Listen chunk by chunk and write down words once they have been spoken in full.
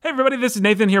everybody, this is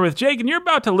Nathan here with Jake, and you're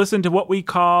about to listen to what we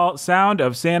call Sound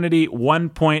of Sanity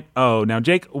 1.0. Now,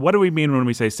 Jake, what do we mean when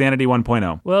we say Sanity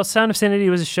 1.0? Well, Sound of Sanity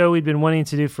was a show we'd been wanting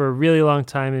to do for a really long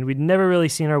time, and we'd never really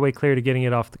seen our way clear to getting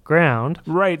it off the ground.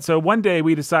 Right, so one day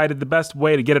we decided the best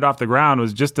way to get it off the ground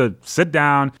was just to sit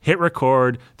down, hit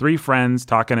record, three friends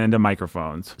talking into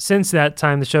microphones. Since that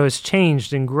time, the show has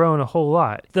changed and grown a whole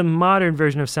lot. The modern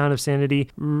version of Sound of Sanity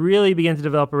really began to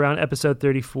develop around episode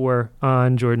 34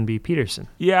 on Jordan B. Peterson.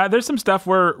 Yeah, there's some stuff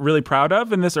we're really proud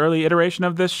of in this early iteration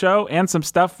of this show, and some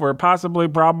stuff we're possibly,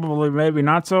 probably, maybe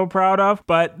not so proud of,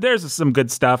 but there's some good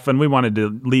stuff, and we wanted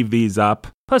to leave these up.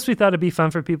 Plus, we thought it'd be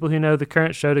fun for people who know the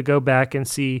current show to go back and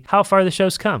see how far the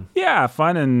show's come. Yeah,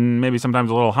 fun and maybe sometimes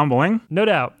a little humbling. No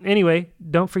doubt. Anyway,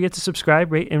 don't forget to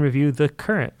subscribe, rate, and review the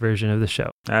current version of the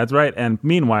show. That's right, and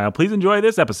meanwhile, please enjoy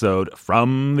this episode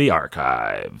from the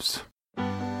archives.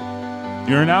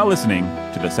 You're now listening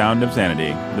to The Sound of Sanity.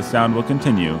 The sound will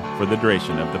continue for the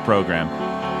duration of the program.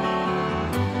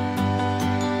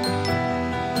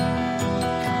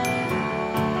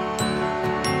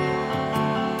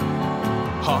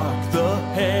 Hark the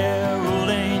herald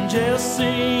angels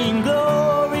sing,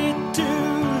 glory to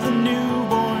the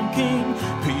newborn King.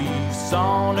 Peace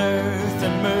on earth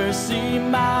and mercy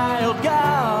mild,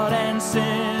 God and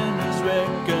sinners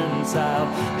reconciled.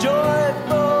 Joy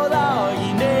for all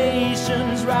ye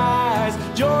nations rise,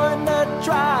 join the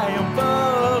triumph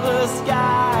of the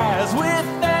skies.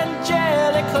 With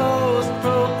angelic host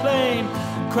proclaim,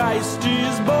 Christ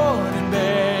is born in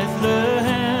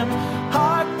Bethlehem.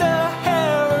 Hark the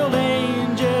herald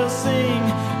angels sing,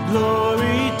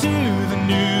 glory to the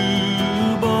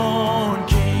newborn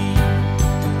King.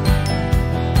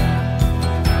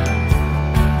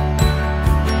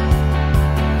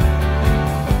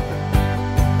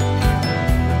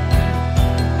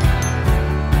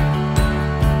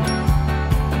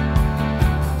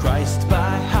 Christ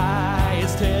by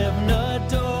highest heaven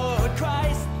adored,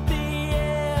 Christ the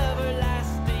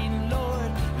everlasting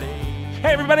Lord.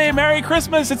 Hey everybody, Merry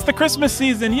Christmas! It's the Christmas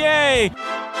season, yay!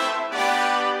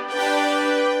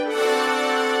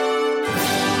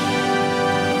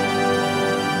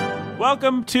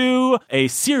 Welcome to a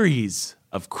series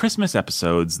of Christmas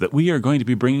episodes that we are going to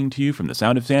be bringing to you from The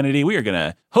Sound of Sanity. We are going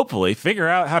to hopefully figure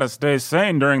out how to stay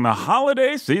sane during the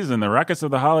holiday season, the ruckus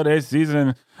of the holiday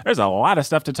season. There's a lot of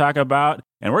stuff to talk about,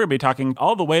 and we're going to be talking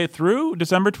all the way through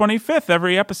December 25th.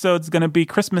 Every episode's going to be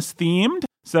Christmas themed.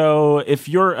 So if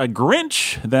you're a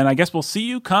Grinch, then I guess we'll see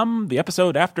you come the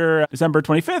episode after December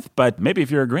 25th. But maybe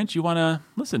if you're a Grinch, you want to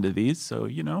listen to these so,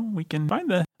 we can find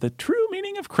the true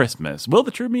meaning of Christmas. Will the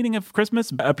true meaning of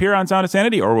Christmas appear on Sound of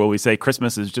Sanity? Or will we say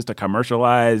Christmas is just a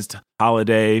commercialized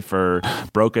holiday for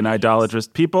broken, idolatrous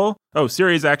people? Oh,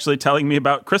 Siri's actually telling me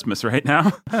about Christmas right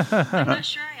now. I'm not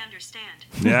sure I understand.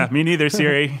 Yeah, me neither,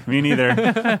 Siri. Me neither.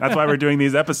 That's why we're doing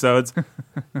these episodes.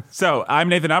 So, I'm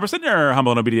Nathan Alberson, your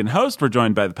humble and obedient host. We're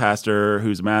joined by the pastor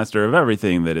who's master of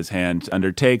everything that his hand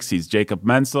undertakes. He's Jacob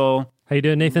Menzel. How you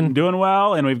doing, Nathan? Doing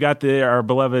well, and we've got our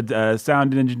beloved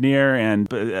sound engineer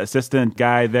and assistant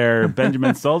guy there,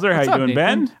 Benjamin Sulzer. How you doing,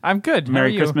 Nathan? Ben? I'm good. How Merry are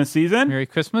you? Christmas season. Merry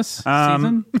Christmas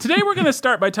season. Today we're going to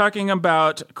start by talking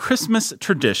about Christmas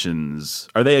traditions.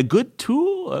 Are they a good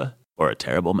tool or a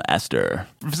terrible master?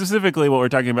 Specifically, what we're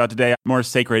talking about today, more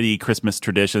sacred-y Christmas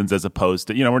traditions as opposed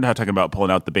to, we're not talking about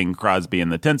pulling out the Bing Crosby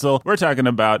and the tinsel. We're talking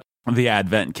about the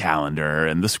Advent calendar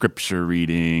and the scripture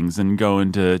readings and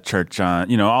going to church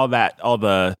on, all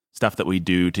the stuff that we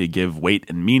do to give weight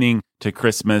and meaning to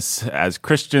Christmas as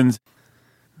Christians.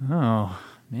 Oh,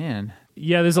 man.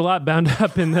 Yeah, there's a lot bound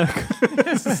up in the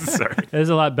Sorry. There's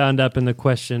a lot bound up in the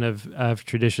question of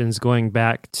traditions going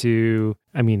back to,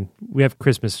 we have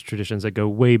Christmas traditions that go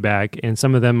way back, and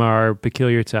some of them are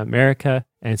peculiar to America,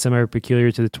 and some are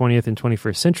peculiar to the 20th and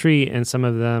 21st century, and some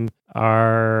of them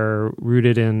are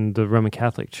rooted in the Roman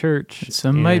Catholic Church.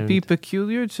 Some might be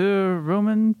peculiar to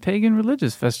Roman pagan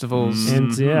religious festivals.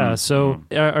 And so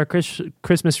are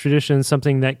Christmas traditions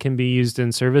something that can be used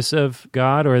in service of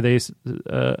God, or are they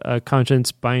a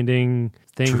conscience-binding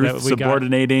thing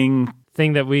subordinating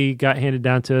thing that we got handed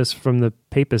down to us from the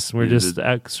papists? We're just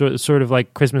sort of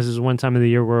like Christmas is one time of the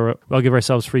year where we'll give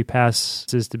ourselves free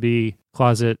passes to be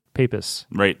closet papists.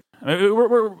 Right.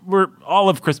 We're all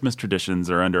of Christmas traditions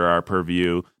are under our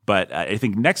purview, but I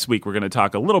think next week we're going to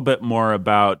talk a little bit more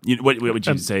about what would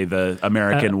you say, the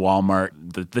American Walmart,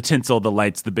 the tinsel, the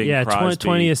lights, the Bing Crosby.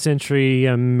 20th century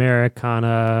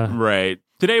Americana. Right.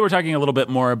 Today we're talking a little bit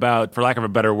more about, for lack of a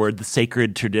better word, the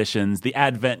sacred traditions, the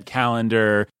Advent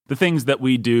calendar, the things that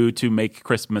we do to make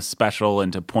Christmas special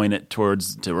and to point it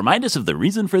towards, to remind us of the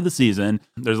reason for the season.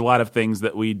 There's a lot of things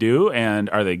that we do, and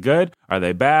are they good? Are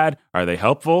they bad? Are they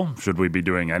helpful? Should we be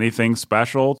doing anything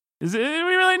special? Do we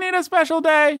really need a special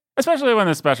day? Especially when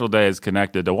the special day is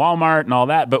connected to Walmart and all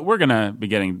that, but we're going to be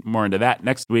getting more into that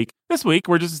next week. This week,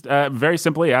 we're just very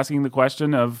simply asking the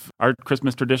question of, are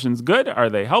Christmas traditions good?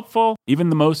 Are they helpful? Even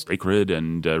the most sacred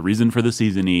and reason for the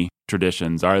season-y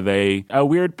traditions, are they a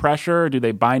weird pressure? Do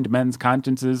they bind men's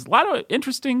consciences? A lot of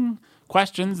interesting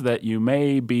questions that you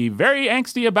may be very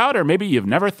angsty about, or maybe you've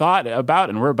never thought about,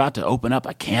 and we're about to open up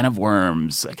a can of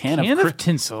worms, a can of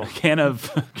tinsel, a can of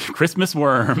Christmas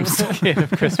worms. a can of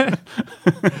Christmas.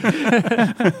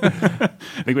 I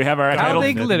think we have our title.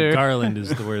 They glitter. Garland is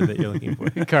the word that you're looking for.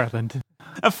 Garland.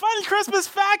 A fun Christmas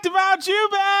fact about you,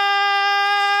 Ben!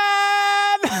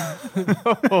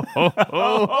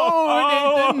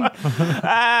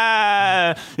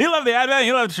 You love the Advent,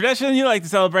 you love tradition, you like to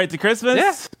celebrate the Christmas.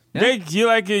 Yes. Yeah. Jake,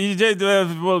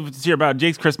 we'll hear about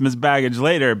Jake's Christmas baggage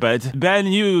later, but Ben,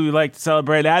 you like to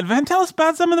celebrate Advent. Tell us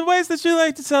about some of the ways that you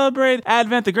like to celebrate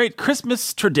Advent, the great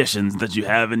Christmas traditions that you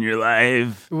have in your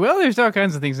life. Well, there's all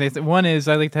kinds of things, Nathan. One is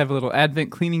I like to have a little Advent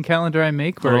cleaning calendar I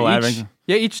make where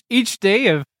each day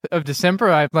of December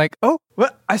I'm like,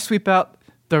 I sweep out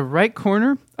the right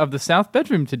corner of the south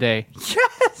bedroom today.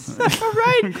 Yes! All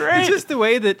right. Great. It's just the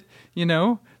way that,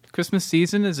 Christmas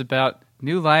season is about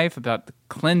new life, about the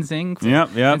cleansing.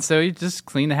 Yep. And so you just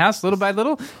clean the house little by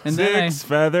little. And Six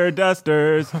feather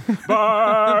dusters,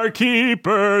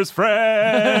 barkeeper's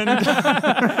friend.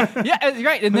 Yeah,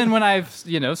 right. And then when I've,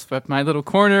 swept my little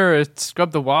corner or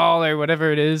scrubbed the wall or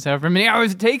whatever it is, however many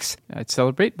hours it takes, I'd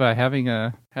celebrate by having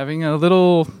a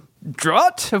little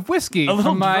draught of whiskey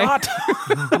from my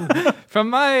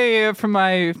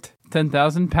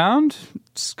 10,000-pound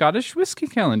Scottish whiskey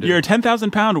calendar. Your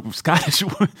 10,000-pound Scottish.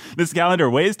 This calendar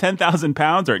weighs 10,000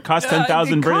 pounds, or it costs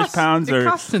 10,000 British pounds, It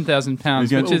costs 10,000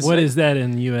 pounds. What is that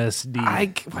in USD? I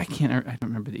don't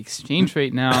remember the exchange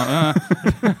rate now.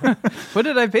 What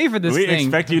did I pay for this we thing?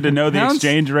 expect you to know the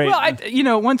exchange rate.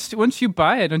 Well, once you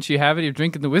buy it, once you have it, you're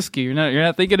drinking the whiskey. You're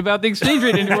not thinking about the exchange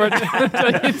rate anymore.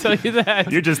 I tell you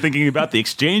that. You're just thinking about the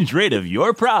exchange rate of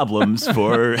your problems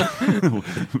for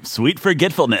sweet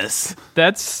forgetfulness.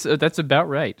 That's about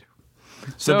right.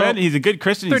 So Ben, he's a good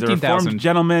Christian. He's a 13,000. reformed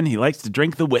gentleman. He likes to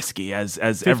drink the whiskey as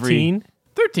every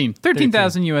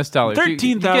 13,000 US dollars.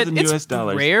 $13,000 US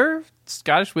dollars. Rare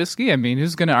Scottish whiskey. I mean,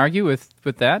 who's going to argue with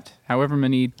that? However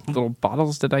many little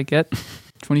bottles did I get?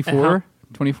 24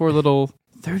 little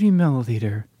 30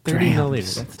 milliliter. 30 drams.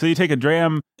 milliliters. So you take a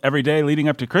dram every day leading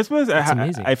up to Christmas? That's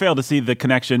amazing. I fail to see the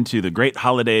connection to the great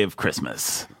holiday of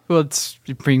Christmas. Well,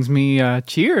 it brings me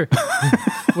cheer.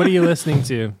 What are you listening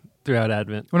to throughout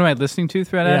Advent? What am I listening to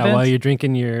throughout Advent? While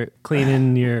you're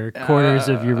cleaning your corners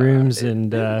of your rooms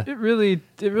and it really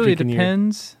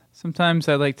depends. Sometimes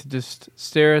I like to just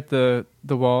stare at the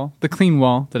wall, the clean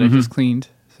wall that I just cleaned.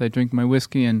 So I drink my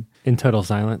whiskey and in total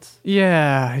silence.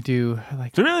 yeah, I do. I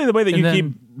like. So really the way that you And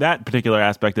keep that particular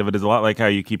aspect of it is a lot like how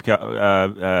you keep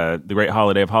the great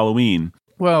holiday of Halloween.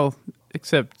 Well,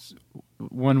 except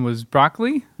one was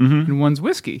broccoli and one's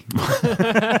whiskey.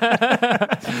 I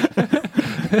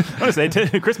want to say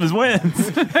Christmas wins.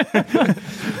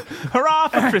 Hurrah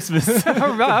for Christmas.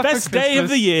 Hurrah The best for day of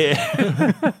the year.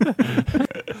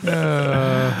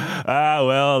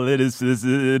 Well, it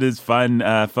is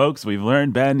fun. Folks, we've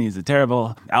learned Ben, he's a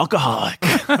terrible alcoholic.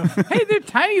 Hey, they're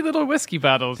tiny little whiskey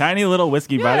bottles. Tiny little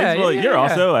whiskey bottles. Well, yeah, you're yeah.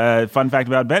 also, fun fact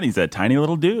about Ben, he's a tiny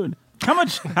little dude. How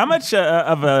much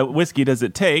of a whiskey does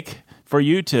it take for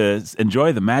you to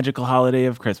enjoy the magical holiday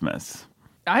of Christmas?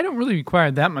 I don't really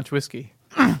require that much whiskey.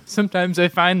 Sometimes I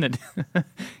find that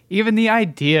even the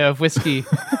idea of whiskey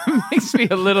makes me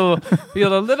feel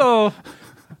a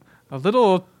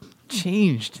little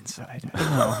changed inside. I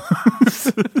don't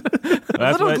know.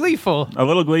 A little gleeful. A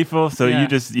little gleeful. So Yeah.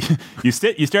 you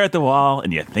stare at the wall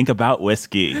and you think about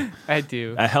whiskey. I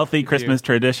do. A healthy Christmas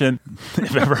tradition,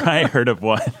 if ever I heard of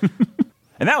one.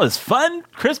 And that was fun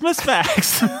Christmas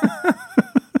facts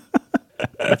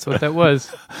That's what that was.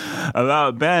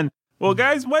 about Ben. Well,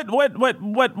 guys, what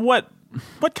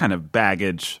kind of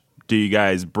baggage do you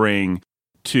guys bring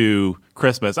to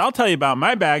Christmas? I'll tell you about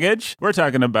my baggage. We're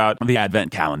talking about the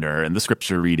Advent calendar and the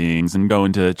scripture readings and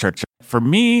going to church. For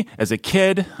me, as a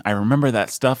kid, I remember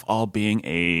that stuff all being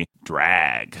a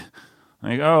drag.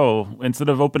 Like, instead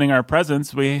of opening our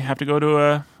presents, we have to go to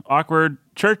a awkward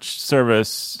church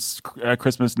service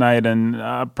Christmas night and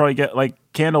probably get like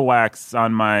candle wax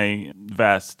on my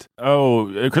vest. Oh,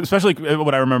 especially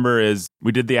what I remember is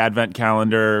we did the Advent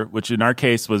calendar, which in our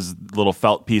case was little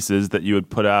felt pieces that you would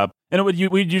put up. And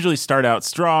we'd usually start out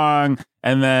strong,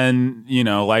 and then,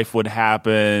 life would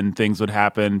happen, things would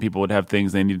happen, people would have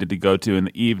things they needed to go to in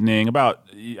the evening. About,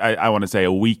 I want to say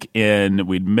a week in,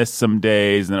 we'd miss some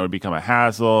days, and then it would become a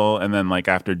hassle. And then, like,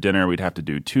 after dinner, we'd have to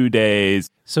do 2 days.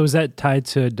 So is that tied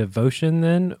to a devotion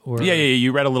then? Or Yeah.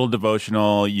 You read a little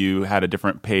devotional. You had a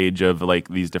different page of, like,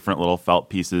 these different little felt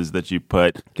pieces that you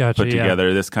put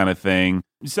together, this kind of thing.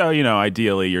 So,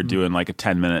 ideally you're doing like a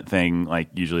 10-minute thing. Like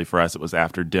usually for us, it was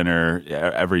after dinner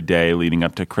every day leading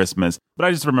up to Christmas. But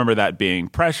I just remember that being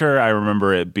pressure. I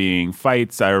remember it being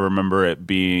fights. I remember it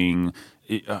being,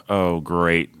 oh,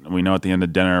 great. We know at the end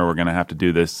of dinner, we're going to have to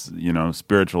do this,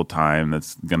 spiritual time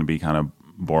that's going to be kind of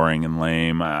boring and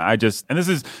lame. And this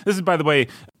is, by the way,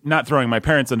 not throwing my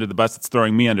parents under the bus. It's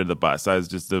throwing me under the bus. I was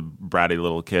just a bratty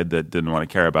little kid that didn't want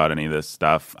to care about any of this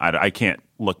stuff. I can't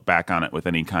look back on it with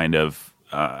any kind of,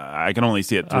 I can only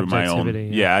see it through my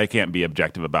own. Yeah, I can't be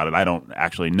objective about it. I don't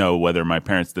actually know whether my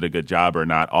parents did a good job or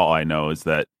not. All I know is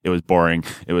that it was boring,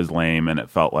 it was lame, and it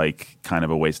felt like kind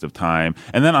of a waste of time.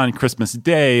 And then on Christmas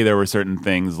Day, there were certain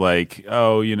things like,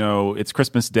 it's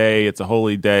Christmas Day, it's a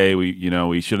holy day.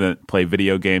 We shouldn't play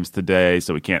video games today,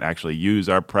 so we can't actually use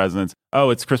our presents. Oh,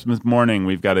 it's Christmas morning.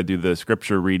 We've got to do the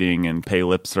scripture reading and pay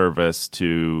lip service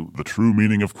to the true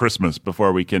meaning of Christmas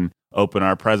before we can open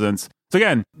our presents. So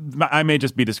again, I may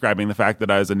just be describing the fact that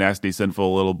I was a nasty,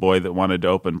 sinful little boy that wanted to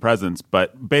open presents.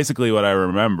 But basically what I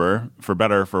remember, for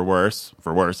better or for worse,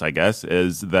 I guess,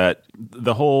 is that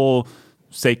the whole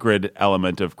sacred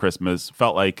element of Christmas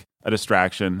felt like a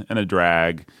distraction and a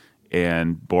drag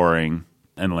and boring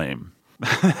and lame.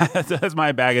 That's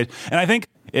my baggage. And I think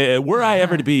were I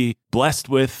ever to be blessed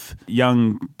with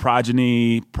young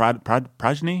progeny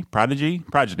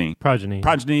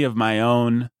of my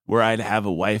own, were I to have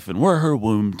a wife and were her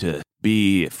womb to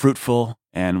be fruitful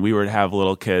and we were to have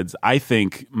little kids, I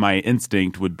think my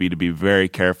instinct would be to be very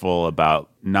careful about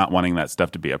not wanting that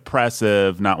stuff to be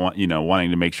oppressive,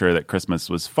 wanting to make sure that Christmas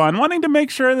was fun, wanting to make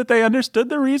sure that they understood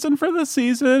the reason for the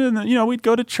season, and that, we'd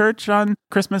go to church on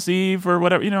Christmas Eve or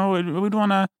whatever, we'd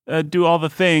want to do all the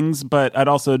things, but I'd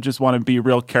also just want to be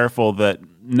real careful that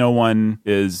no one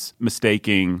is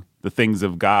mistaking the things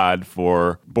of God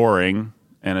for boring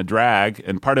and a drag.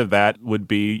 And part of that would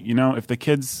be, if the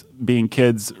kids, being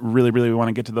kids, really, really want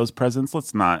to get to those presents,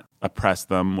 let's not oppress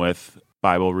them with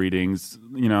Bible readings.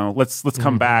 Let's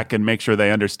come back and make sure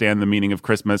they understand the meaning of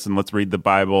Christmas, and let's read the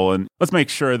Bible, and let's make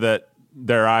sure that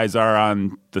their eyes are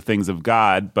on the things of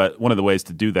God. But one of the ways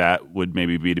to do that would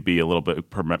maybe be to be a little bit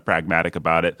pragmatic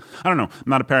about it. I don't know. I'm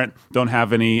not a parent. Don't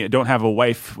have a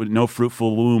wife with no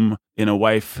fruitful womb in a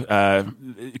wife.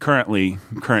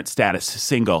 Current status,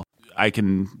 single.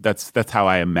 That's how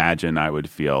I imagine I would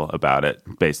feel about it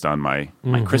based on my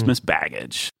Christmas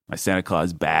baggage, my Santa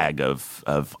Claus bag of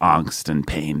angst and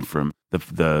pain from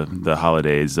the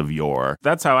holidays of yore.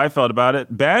 That's how I felt about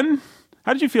it. Ben,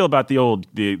 how did you feel about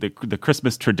the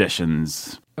Christmas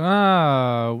traditions? We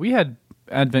had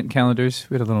Advent calendars.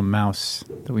 We had a little mouse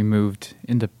that we moved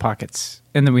into pockets.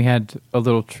 And then we had a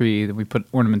little tree that we put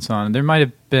ornaments on. There might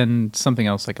have been something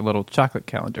else, like a little chocolate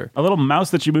calendar. A little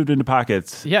mouse that you moved into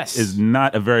pockets. Yes. Is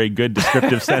not a very good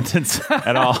descriptive sentence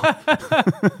at all.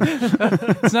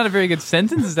 It's not a very good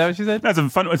sentence? Is that what you said?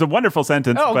 It's a wonderful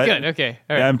sentence. Oh, but good. Okay.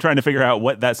 All right. I'm trying to figure out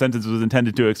what that sentence was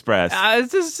intended to express.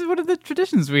 It's just one of the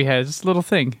traditions we had. Just a little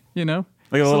thing,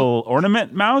 Like a little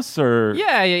ornament mouse, or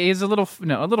yeah, he's a little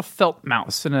felt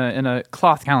mouse in a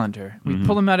cloth calendar. We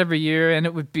pull him out every year, and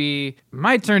it would be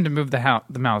my turn to move the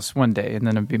mouse one day, and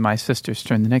then it'd be my sister's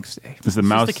turn the next day. Is the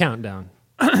mouse just a countdown?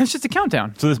 It's just a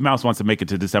countdown. So this mouse wants to make it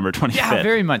to December 25th. Yeah,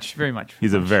 very much, very much.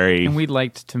 And we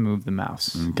liked to move the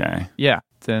mouse. Okay. Yeah.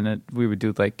 Then we would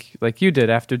do like you did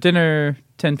after dinner,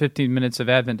 10, 15 minutes of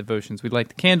Advent devotions. We'd light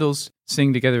the candles,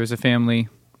 sing together as a family.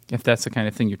 If that's the kind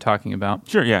of thing you're talking about.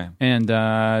 Sure, yeah. And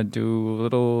do a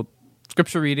little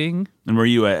scripture reading. And were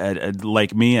you,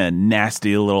 like me, a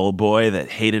nasty little boy that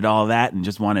hated all that and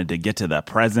just wanted to get to the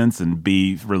presents and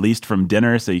be released from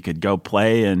dinner so you could go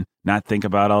play and not think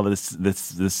about all this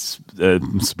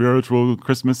spiritual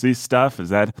Christmassy stuff? Is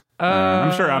that...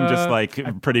 I'm sure I'm just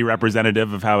like pretty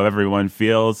representative of how everyone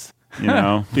feels.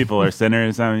 People are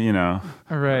sinners.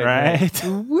 Right?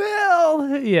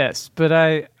 Well, yes, but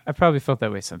I probably felt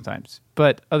that way sometimes.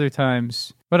 But other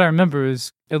times, what I remember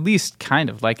is at least kind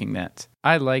of liking that.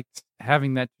 I liked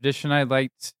having that tradition. I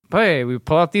liked boy, we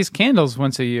pull out these candles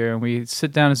once a year and we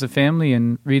sit down as a family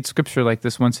and read scripture like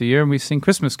this once a year and we sing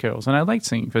Christmas carols. And I liked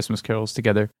singing Christmas carols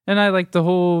together. And I liked the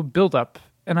whole build up.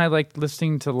 And I liked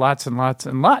listening to lots and lots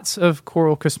and lots of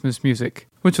choral Christmas music,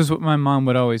 which was what my mom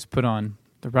would always put on.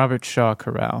 The Robert Shaw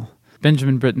Chorale,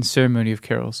 Benjamin Britten's Ceremony of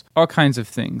Carols, all kinds of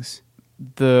things.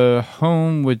 The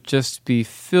home would just be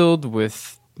filled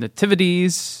with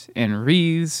nativities and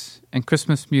wreaths and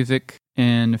Christmas music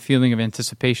and a feeling of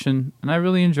anticipation, and I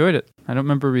really enjoyed it. I don't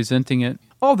remember resenting it,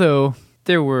 although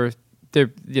there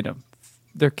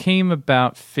came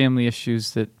about family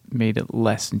issues that made it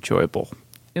less enjoyable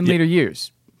in later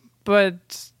years.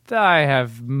 But I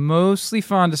have mostly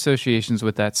fond associations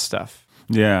with that stuff.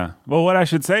 Yeah. Well, what I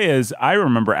should say is I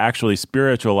remember actually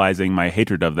spiritualizing my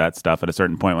hatred of that stuff at a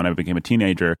certain point when I became a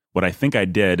teenager. What I think I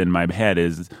did in my head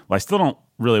is, well, I still don't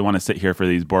really want to sit here for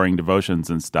these boring devotions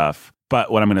and stuff.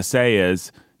 But what I'm going to say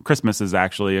is Christmas is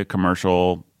actually a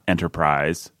commercial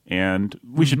enterprise, and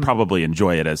we should probably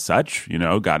enjoy it as such. You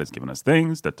know, God has given us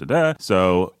things, da-da-da.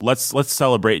 So let's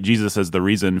celebrate Jesus as the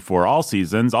reason for all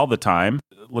seasons, all the time.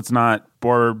 Let's not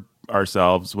bore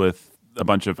ourselves with a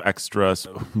bunch of extra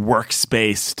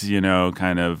works-based,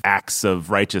 kind of acts of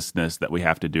righteousness that we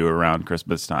have to do around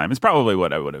Christmas time. It's probably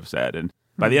what I would have said. And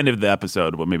by the end of the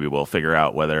episode, well, maybe we'll figure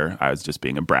out whether I was just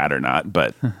being a brat or not.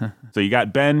 But so you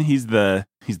got Ben. He's the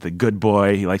good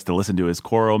boy. He likes to listen to his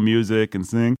choral music and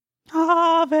sing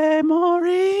Ave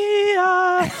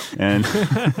Maria. And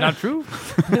Not true?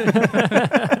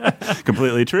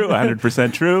 completely true,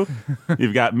 100% true.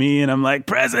 You've got me, and I'm like,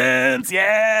 presents,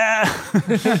 yeah.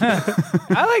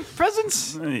 I like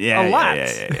presents Yeah, a lot.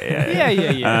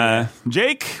 Yeah.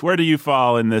 Jake, where do you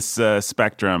fall in this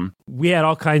spectrum? We had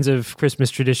all kinds of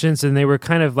Christmas traditions, and they were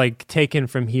kind of like taken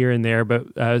from here and there.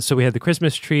 But so we had the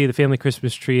Christmas tree, the family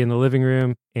Christmas tree in the living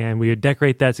room, and we would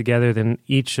decorate that together. Then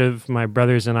each of my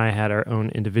brothers and I had our own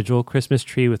individual Christmas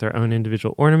tree with our own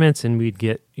individual ornaments, and we'd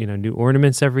get, new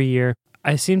ornaments every year.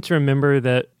 I seem to remember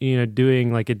that,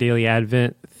 doing like a daily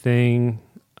Advent thing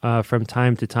from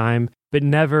time to time, but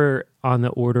never on the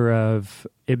order of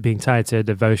it being tied to a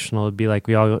devotional. It'd be like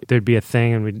there'd be a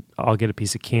thing and we'd all get a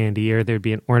piece of candy, or there'd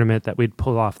be an ornament that we'd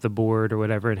pull off the board or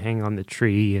whatever and hang on the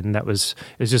tree. And it was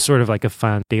just sort of like a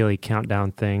fun daily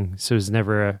countdown thing. So it was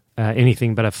never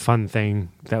anything but a fun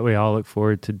thing that we all look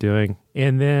forward to doing.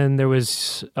 And then there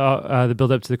was the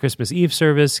build up to the Christmas Eve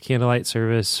service, candlelight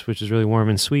service, which is really warm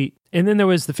and sweet. And then there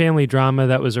was the family drama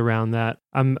that was around that.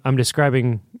 I'm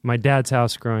describing my dad's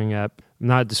house growing up. I'm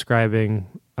not describing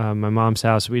my mom's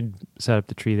house. We'd set up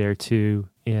the tree there too,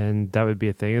 and that would be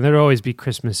a thing. And there'd always be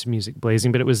Christmas music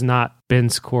blazing, but it was not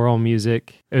Ben's choral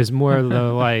music. It was more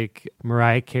the like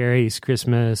Mariah Carey's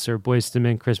Christmas or Boyz II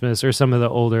Men Christmas or some of the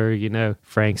older,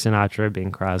 Frank Sinatra,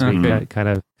 Bing Crosby, that kind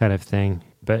of thing.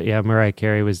 But yeah, Mariah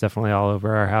Carey was definitely all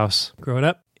over our house growing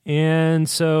up. And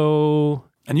so...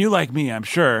 And you like me, I'm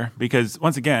sure, because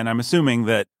once again, I'm assuming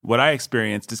that what I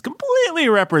experienced is completely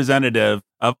representative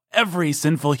of every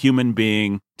sinful human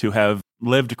being to have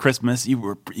lived Christmas.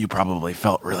 You probably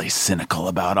felt really cynical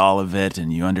about all of it,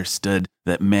 and you understood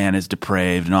that man is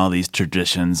depraved and all these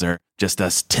traditions are just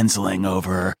us tinseling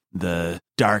over the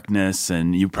darkness,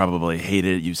 and you probably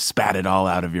hated it. You spat it all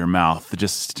out of your mouth,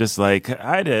 just like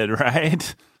I did,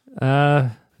 right?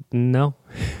 No.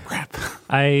 Crap.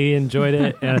 I enjoyed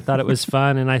it, and I thought it was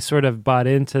fun, and I sort of bought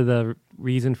into the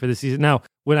reason for the season. Now,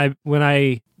 when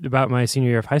I about my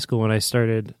senior year of high school, when I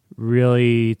started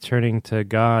really turning to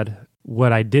God,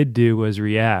 what I did do was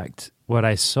react. What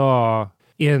I saw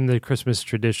in the Christmas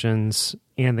traditions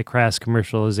and the crass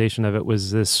commercialization of it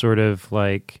was this sort of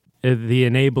like the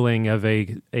enabling of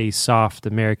a soft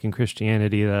American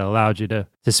Christianity that allowed you to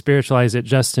spiritualize it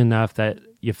just enough that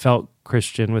you felt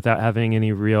Christian without having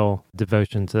any real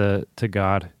devotion to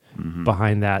God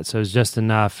behind that. So it was just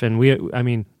enough.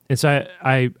 And so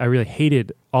I really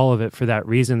hated all of it for that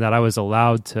reason, that I was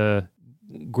allowed to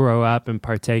grow up and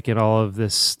partake in all of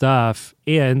this stuff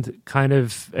and kind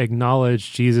of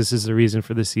acknowledge Jesus is the reason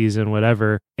for the season,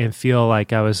 whatever, and feel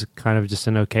like I was kind of just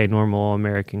an okay, normal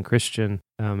American Christian.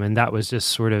 And that was just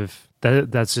sort of,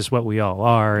 that's just what we all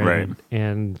are. Right.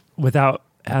 And without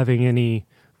having any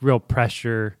real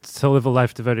pressure to live a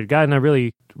life devoted to God. And I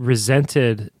really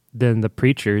resented then the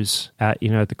preachers at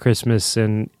the Christmas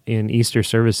and in Easter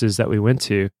services that we went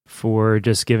to for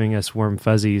just giving us warm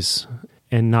fuzzies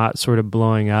and not sort of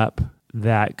blowing up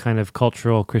that kind of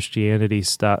cultural Christianity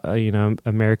stuff,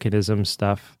 Americanism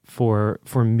stuff for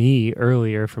me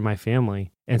earlier, for my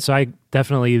family. And so I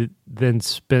definitely then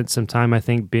spent some time, I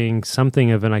think, being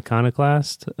something of an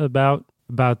iconoclast about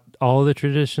all the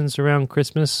traditions around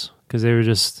Christmas, because they were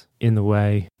just in the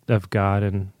way of God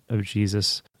and of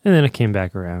Jesus. And then it came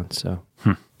back around, so.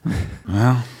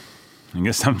 Well, I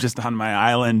guess I'm just on my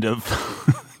island of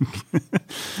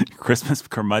Christmas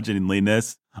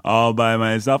curmudgeonliness all by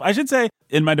myself. I should say,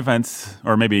 in my defense,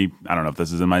 or maybe, I don't know if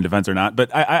this is in my defense or not, but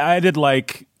I did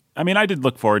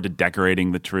look forward to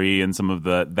decorating the tree and some of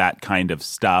that kind of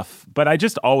stuff. But I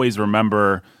just always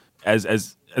remember,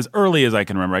 as early as I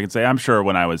can remember, I can say, I'm sure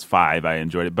when I was 5, I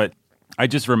enjoyed it. But I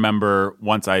just remember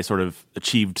once I sort of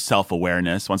achieved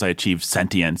self-awareness, once I achieved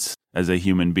sentience as a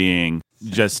human being,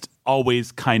 just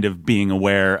always kind of being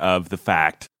aware of the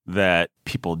fact that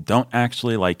people don't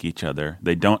actually like each other.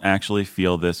 They don't actually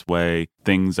feel this way.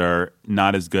 Things are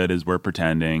not as good as we're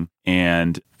pretending.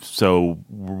 And so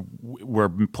we're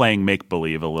playing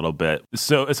make-believe a little bit.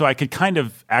 So I could kind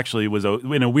of actually was,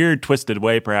 in a weird, twisted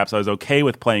way, perhaps, I was okay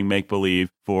with playing make-believe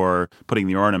for putting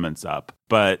the ornaments up.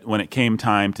 But when it came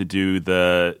time to do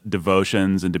the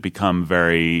devotions and to become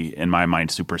very, in my mind,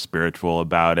 super spiritual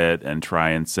about it and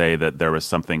try and say that there was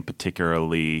something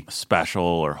particularly special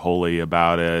or holy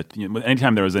about it,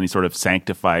 anytime there was any sort of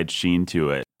sanctified sheen to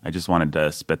it, I just wanted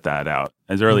to spit that out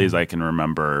as early as I can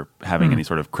remember having any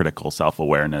sort of critical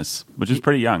self-awareness, which is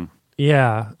pretty young.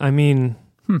 Yeah, I mean,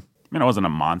 I wasn't a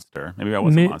monster. Maybe I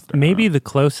was a monster. Maybe the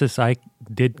closest I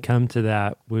did come to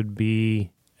that would be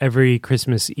every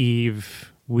Christmas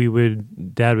Eve,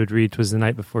 Dad would read "'Twas the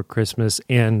Night Before Christmas"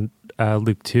 and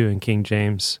Luke 2 and King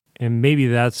James. And maybe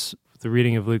that's the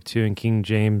reading of Luke 2 and King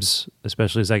James,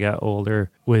 especially as I got older,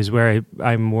 was where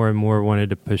I more and more wanted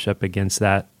to push up against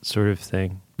that sort of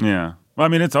thing. Yeah. Well, I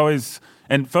mean, it's always...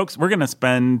 And folks, we're going to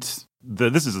spend...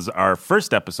 This is our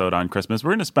first episode on Christmas. We're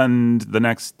going to spend the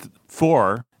next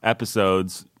 4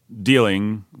 episodes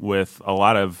dealing with a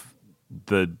lot of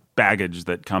the baggage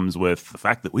that comes with the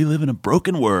fact that we live in a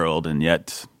broken world, and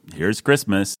yet here's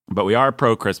Christmas. But we are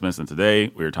pro-Christmas, and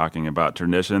today we're talking about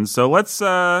traditions. So let's...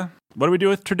 what do we do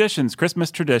with traditions? Christmas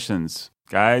traditions,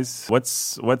 guys.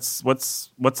 What's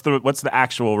the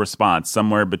actual response?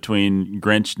 Somewhere between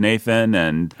Grinch Nathan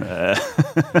and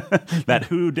that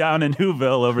Who down in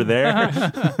Whoville over there.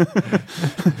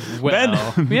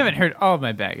 Well, we haven't heard all of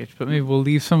my baggage, but maybe we'll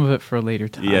leave some of it for a later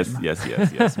time.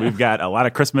 Yes. We've got a lot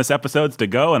of Christmas episodes to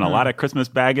go and a lot of Christmas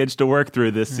baggage to work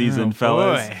through this season,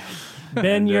 fellas. Boy.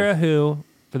 Ben, you're a Who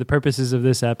for the purposes of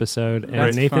this episode, and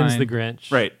That's Nathan's fine. the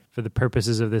Grinch. Right. For the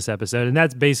purposes of this episode. And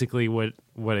that's basically what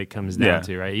it comes down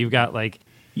to, right? You've got like,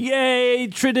 yay,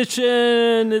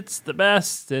 tradition, it's the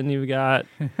best. And you've got,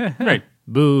 Right.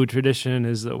 boo, tradition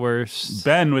is the worst.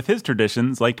 Ben, with his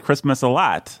traditions, liked Christmas a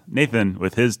lot. Nathan,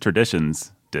 with his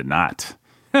traditions, did not.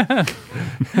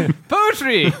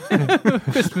 Poetry!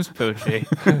 Christmas poetry.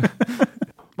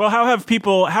 Well, how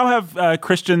have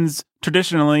Christians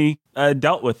traditionally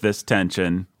dealt with this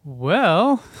tension?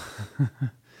 Well...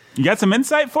 You got some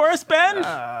insight for us, Ben?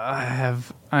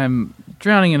 I'm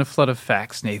drowning in a flood of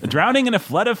facts, Nathan. Drowning in a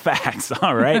flood of facts.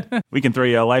 All right. We can throw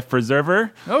you a life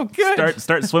preserver. Oh, good.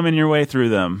 Start swimming your way through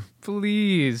them.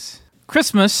 Please.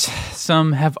 Christmas,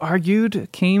 some have argued,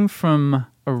 came from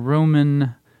a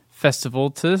Roman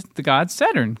festival to the god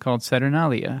Saturn called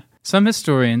Saturnalia. Some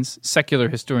historians, secular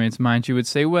historians, mind you, would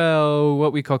say, well,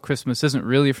 what we call Christmas isn't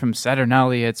really from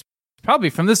Saturnalia. It's probably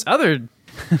from this other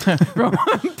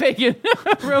Roman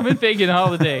pagan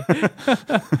holiday.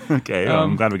 Okay, well,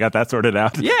 I'm glad we got that sorted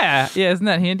out. Yeah, isn't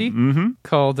that handy? Mm-hmm.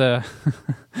 Called the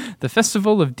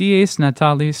Festival of Dies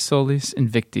Natalis Solis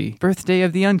Invicti, birthday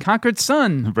of the unconquered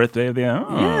sun. The birthday of the...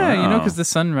 Yeah, because the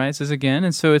sun rises again,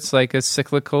 and so it's like a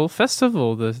cyclical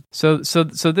festival. So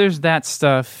there's that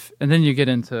stuff, and then you get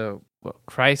into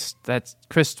Christ. That's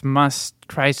Christ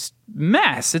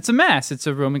Mass. It's a mass. It's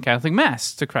a Roman Catholic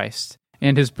mass to Christ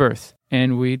and his birth.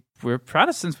 And we're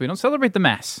Protestants. We don't celebrate the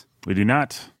Mass. We do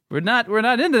not. We're not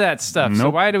into that stuff. Nope. So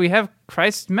why do we have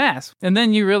Christ's Mass? And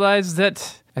then you realize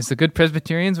that, as the good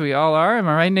Presbyterians we all are, am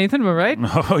I right, Nathan? Am I right?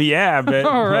 Oh, yeah, but,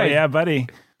 All right. Oh, yeah, buddy.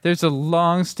 There's a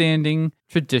long-standing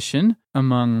tradition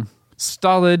among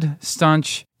stolid,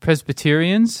 staunch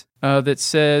Presbyterians that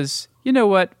says, you know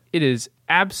what? It is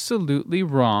absolutely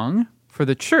wrong for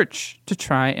the church to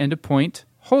try and appoint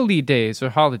holy days or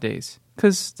holidays,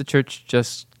 because the church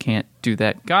just can't do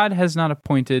that. God has not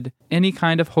appointed any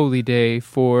kind of holy day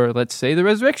for, let's say, the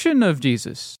resurrection of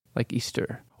Jesus, like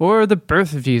Easter, or the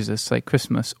birth of Jesus, like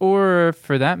Christmas, or,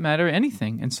 for that matter,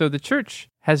 anything. And so the church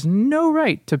has no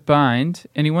right to bind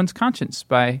anyone's conscience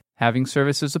by having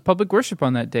services of public worship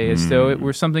on that day as though it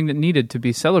were something that needed to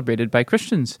be celebrated by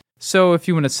Christians. So if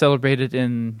you want to celebrate it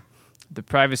in the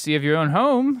privacy of your own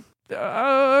home,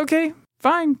 okay,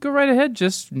 fine, go right ahead.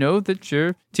 Just know that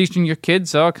you're teaching your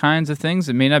kids all kinds of things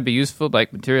that may not be useful,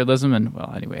 like materialism and,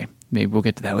 well, anyway, maybe we'll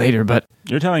get to that later, but...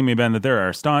 You're telling me, Ben, that there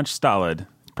are staunch, stolid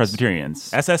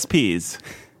Presbyterians, SSPs,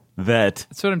 that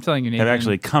That's what I'm telling you, Nathan. have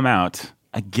actually come out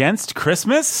against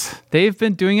Christmas. They've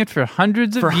been doing it for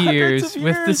hundreds of years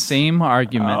with the same Oh,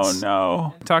 arguments.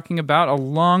 no. Talking about a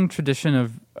long tradition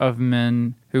of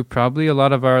men who probably a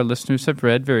lot of our listeners have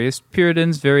read, various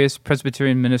Puritans, various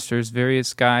Presbyterian ministers,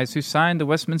 various guys who signed the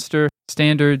Westminster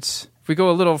Standards. If we go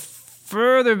a little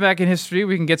further back in history,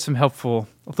 we can get a little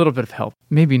bit of help.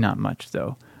 Maybe not much,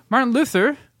 though. Martin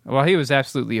Luther, while he was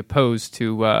absolutely opposed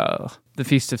to the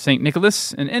Feast of St.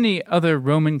 Nicholas and any other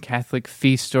Roman Catholic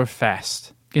feast or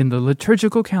fast in the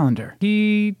liturgical calendar,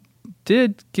 he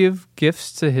did give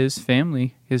gifts to his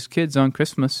family, his kids on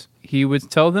Christmas. He would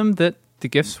tell them that the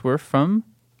gifts were from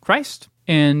Christ,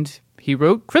 and he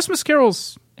wrote Christmas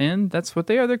carols, and that's what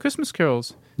they are, they're Christmas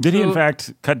carols. Did he, in So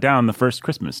fact, cut down the first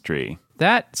Christmas tree?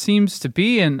 that seems to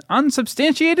be an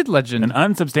unsubstantiated legend. An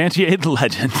unsubstantiated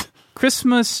legend.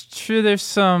 Christmas, sure,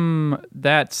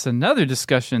 that's another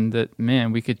discussion that,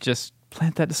 man, we could just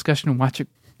plant that discussion and watch it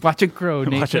grow,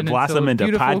 Nathan, Watch it blossom until a into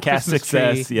beautiful podcast Christmas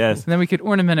success, tree. yes. And then we could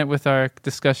ornament it with our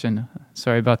discussion.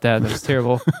 Sorry about that. That was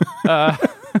terrible.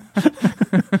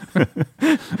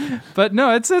 But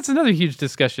no, it's another huge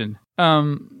discussion. I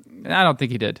don't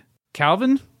think he did.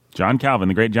 Calvin? John Calvin,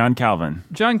 the great John Calvin.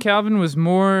 John Calvin was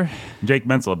more... Jake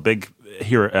Menzel, a big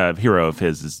hero of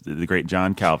his, is the great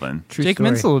John Calvin. True Jake story.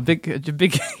 Menzel, a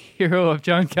big hero of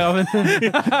John Calvin.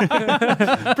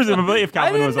 Presumably, if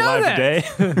Calvin was know alive that.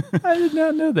 today. I did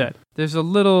not know that.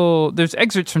 There's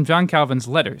excerpts from John Calvin's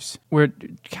letters where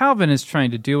Calvin is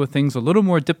trying to deal with things a little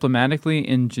more diplomatically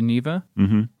in Geneva.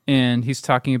 Mm-hmm. And he's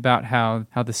talking about how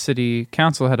the city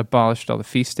council had abolished all the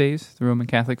feast days, the Roman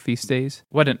Catholic feast days.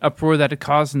 What an uproar that had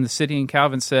caused in the city. And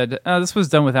Calvin said, this was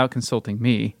done without consulting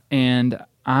me. And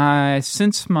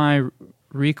since my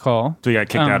recall... So he got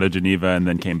kicked out of Geneva and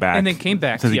then came back. And then came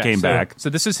back. Since he yeah. came back. So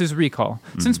this is his recall.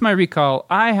 Since my recall,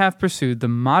 I have pursued the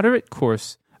moderate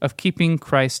course of keeping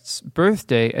Christ's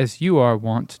birthday as you are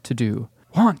wont to do.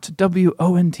 Want,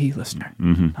 W-O-N-T, listener,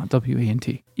 not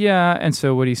W-A-N-T. Yeah, and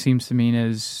so what he seems to mean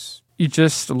is you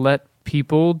just let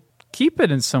people keep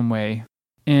it in some way.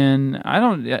 And I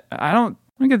don't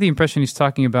get the impression he's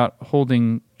talking about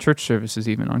holding church services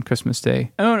even on Christmas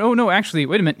Day. Oh no, actually,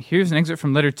 wait a minute. Here's an excerpt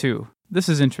from letter 2. This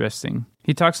is interesting.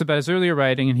 He talks about his earlier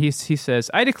writing, and he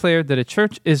says, I declare that a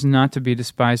church is not to be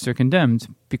despised or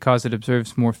condemned because it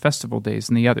observes more festival days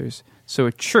than the others. So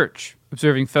a church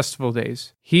observing festival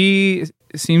days. He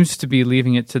seems to be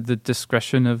leaving it to the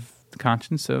discretion of the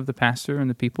conscience of the pastor and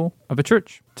the people of a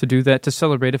church to do that, to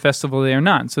celebrate a festival day or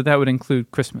not. So that would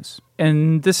include Christmas.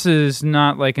 And this is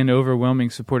not like an overwhelming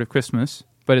support of Christmas,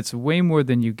 but it's way more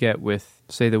than you get with,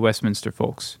 say, the Westminster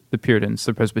folks, the Puritans,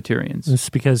 the Presbyterians. It's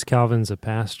because Calvin's a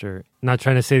pastor. Not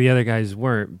trying to say the other guys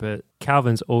weren't, but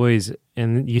Calvin's always,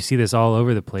 and you see this all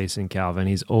over the place in Calvin,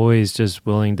 he's always just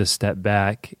willing to step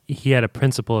back. He had a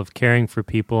principle of caring for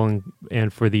people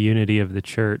and for the unity of the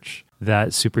church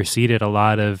that superseded a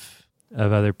lot of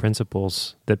other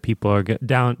principles that people are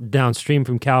downstream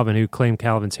from Calvin who claim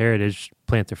Calvin's heritage,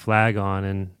 plant their flag on,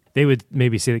 and they would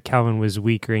maybe say that Calvin was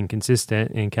weak or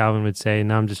inconsistent, and Calvin would say,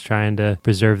 no, I'm just trying to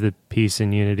preserve the peace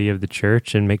and unity of the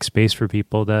church and make space for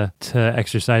people to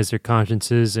exercise their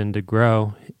consciences and to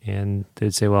grow. And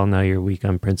they'd say, well, no, you're a weak,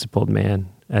 unprincipled man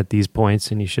at these points,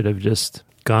 and you should have just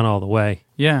gone all the way.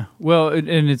 Yeah, well,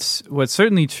 and it's what's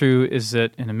certainly true is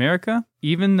that in America,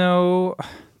 even though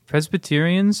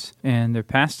Presbyterians and their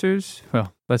pastors,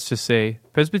 well, let's just say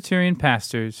Presbyterian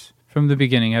pastors from the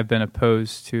beginning have been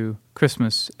opposed to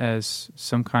Christmas as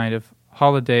some kind of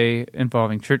holiday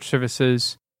involving church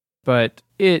services, but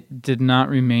it did not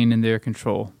remain in their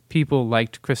control. People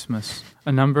liked Christmas.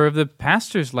 A number of the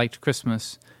pastors liked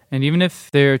Christmas. And even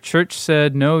if their church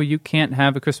said, no, you can't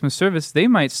have a Christmas service, they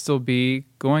might still be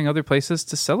going other places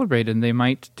to celebrate, and they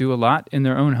might do a lot in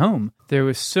their own home. There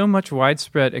was so much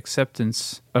widespread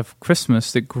acceptance of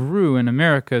Christmas that grew in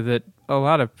America that a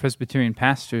lot of Presbyterian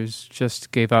pastors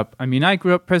just gave up. I mean, I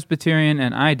grew up Presbyterian,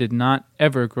 and I did not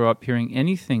ever grow up hearing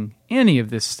any of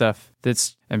this stuff.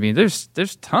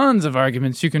 There's tons of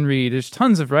arguments you can read. There's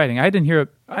tons of writing. I didn't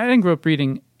grow up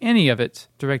reading any of it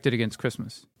directed against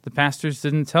Christmas. The pastors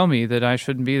didn't tell me that I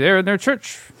shouldn't be there in their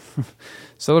church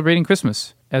celebrating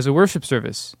Christmas as a worship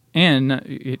service.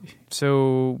 And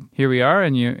so here we are,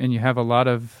 and you have a lot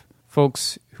of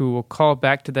folks who will call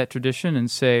back to that tradition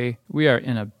and say, we are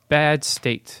in a bad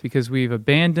state because we've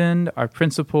abandoned our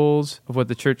principles of what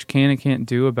the church can and can't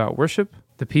do about worship.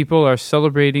 The people are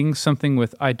celebrating something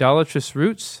with idolatrous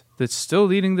roots that's still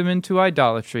leading them into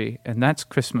idolatry, and that's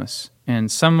Christmas.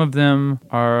 And some of them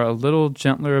are a little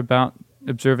gentler about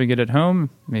observing it at home,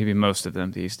 maybe most of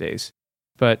them these days.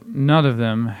 but none of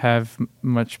them have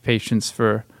much patience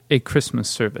for a Christmas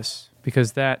service,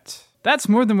 because that's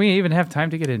more than we even have time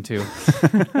to get into.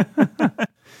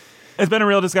 It's been a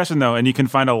real discussion, though, and you can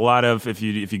find a lot of, if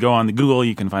you go on the Google,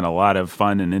 you can find a lot of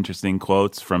fun and interesting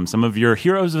quotes from some of your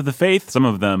heroes of the faith, some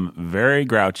of them very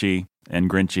grouchy and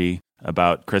grinchy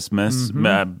about Christmas.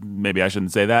 Maybe I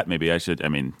shouldn't say that. Maybe I should. I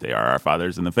mean, they are our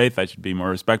fathers in the faith. I should be more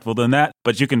respectful than that.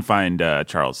 But you can find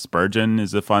Charles Spurgeon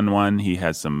is a fun one. He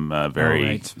has some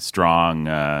very strong...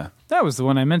 That was the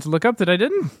one I meant to look up that I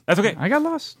didn't. That's okay. I got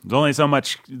lost. There's only so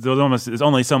much. There's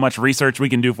only so much research we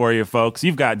can do for you, folks.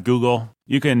 You've got Google.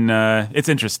 You can. It's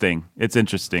interesting. It's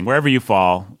interesting. Wherever you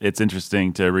fall, it's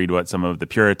interesting to read what some of the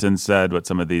Puritans said, what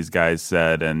some of these guys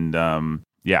said, and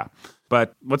yeah.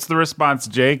 But what's the response,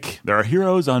 Jake? There are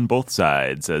heroes on both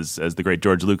sides, as the great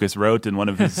George Lucas wrote in one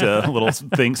of his little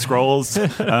scrolls.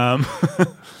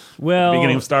 Well,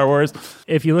 beginning of Star Wars.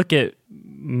 If you look at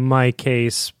my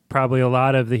case, probably a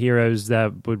lot of the heroes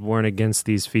that would warn against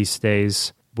these feast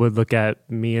days would look at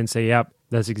me and say, "Yep,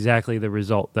 that's exactly the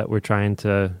result that we're trying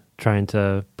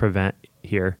to prevent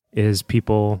here." Is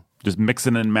people just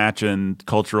mixing and matching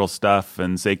cultural stuff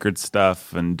and sacred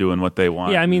stuff and doing what they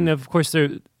want. Yeah, I mean, of course,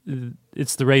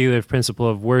 it's the regulative principle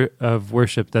of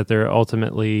worship that they're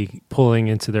ultimately pulling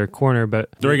into their corner. But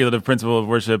the regulative principle of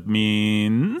worship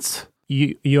means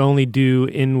you only do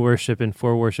in worship and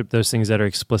for worship those things that are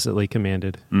explicitly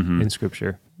commanded in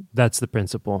Scripture. That's the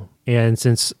principle. And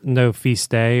since no feast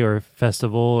day or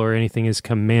festival or anything is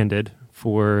commanded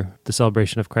for the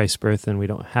celebration of Christ's birth, and we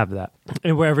don't have that.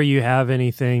 And wherever you have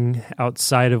anything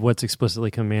outside of what's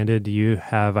explicitly commanded, you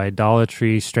have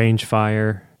idolatry, strange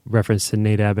fire, reference to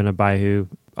Nadab and Abihu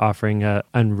offering an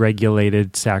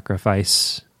unregulated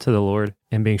sacrifice to the Lord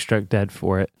and being struck dead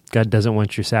for it. God doesn't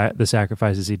want the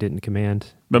sacrifices he didn't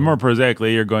command. But more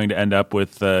prosaically, you're going to end up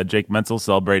with Jake Menzel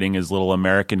celebrating his little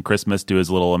American Christmas to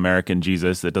his little American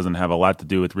Jesus that doesn't have a lot to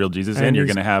do with real Jesus. And you're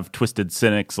going to have twisted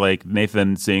cynics like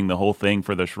Nathan seeing the whole thing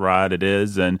for the charade it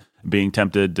is and being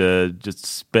tempted to just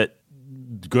spit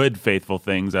good, faithful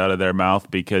things out of their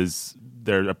mouth because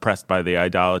they're oppressed by the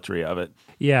idolatry of it.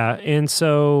 Yeah, and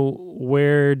so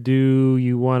where do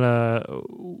we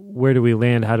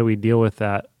land? How do we deal with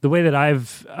that? The way that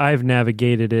I've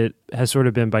navigated it has sort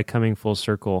of been by coming full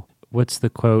circle. What's the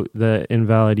quote? The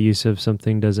invalid use of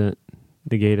something doesn't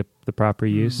negate the proper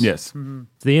use? Yes. Mm-hmm.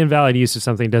 The invalid use of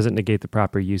something doesn't negate the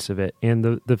proper use of it. And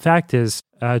the fact is,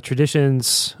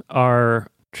 traditions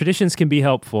can be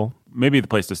helpful. Maybe the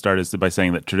place to start is by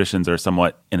saying that traditions are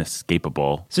somewhat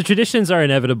inescapable. So traditions are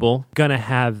inevitable, gonna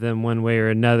have them one way or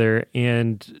another,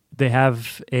 and they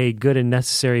have a good and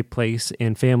necessary place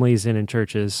in families and in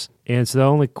churches. And so the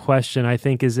only question, I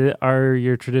think, is, are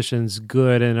your traditions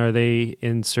good and are they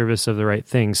in service of the right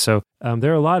things? So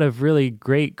there are a lot of really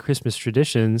great Christmas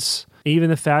traditions. Even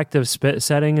the fact of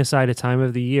setting aside a time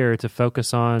of the year to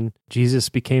focus on Jesus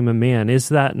became a man, is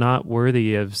that not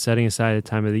worthy of setting aside a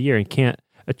time of the year? And can't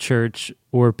a church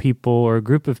or people or a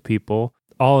group of people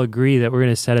all agree that we're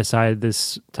going to set aside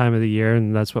this time of the year,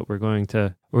 and that's what we're going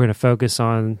to focus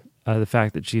on, the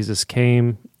fact that Jesus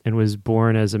came and was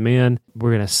born as a man.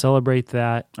 We're going to celebrate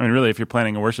that. I mean, really, if you're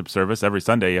planning a worship service every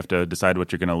Sunday, you have to decide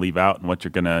what you're going to leave out and what you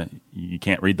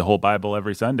can't read the whole Bible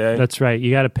every Sunday. That's right.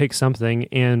 You got to pick something,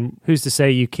 and who's to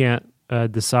say you can't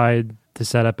decide to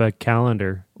set up a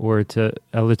calendar or to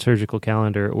a liturgical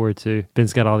calendar or to...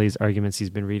 Ben's got all these arguments he's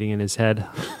been reading in his head,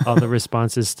 all the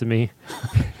responses to me.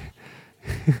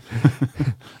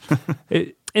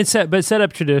 But set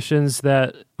up traditions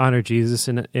that honor Jesus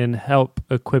and help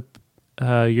equip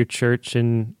your church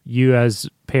and you as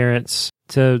parents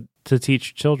to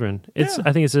teach children.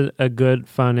 I think it's a good,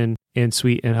 fun, and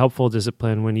sweet and helpful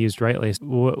discipline when used rightly.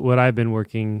 What I've been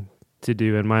working to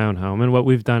do in my own home and what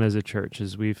we've done as a church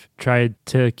is we've tried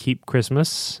to keep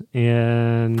Christmas,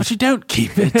 but you don't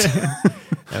keep it.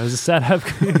 That was a setup.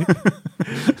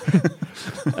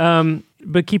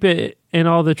 But keep it in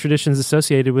all the traditions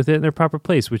associated with it in their proper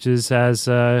place, which is as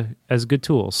good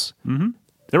tools. Mm-hmm.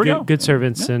 There we go. Good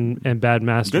servants and bad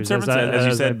masters. Good servants, as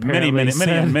you said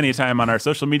many a time on our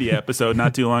social media episode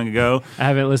not too long ago. I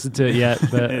haven't listened to it yet,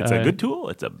 but it's a good tool.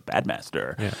 It's a bad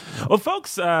master. Yeah. Well,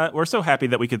 folks, we're so happy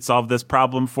that we could solve this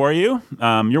problem for you.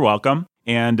 You're welcome.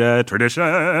 And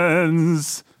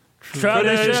traditions. Sound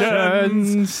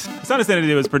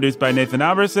Sanity was produced by Nathan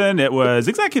Alberson. It was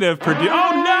executive produced.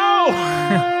 Oh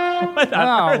no! What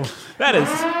on earth?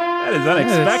 That's That is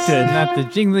unexpected. It's not the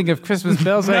jingling of Christmas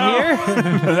bells I hear.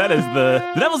 That is the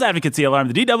Devil's Advocacy alarm,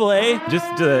 the DAA.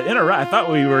 Just to interrupt,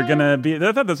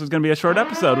 I thought this was going to be a short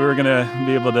episode. We were going to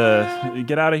be able to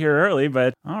get out of here early,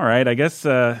 but all right, I guess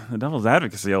the Devil's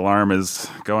Advocacy alarm is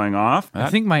going off. I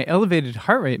think my elevated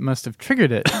heart rate must have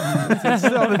triggered it. It's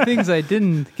all the things I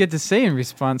didn't get to say in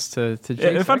response to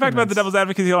Jake's fun fact about the Devil's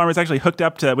Advocacy alarm, it's actually hooked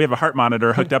up to, we have a heart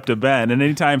monitor hooked up to Ben, and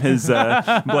anytime his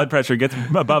blood pressure gets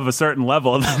above a certain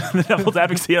level, the Devil's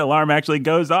Advocacy alarm actually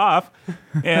goes off,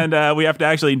 and we have to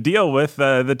actually deal with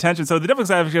the tension. So the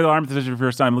Devil's Advocacy alarm, if this is your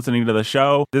first time listening to the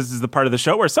show, this is the part of the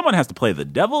show where someone has to play the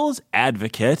devil's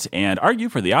advocate and argue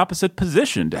for the opposite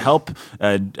position to help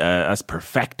us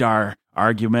perfect our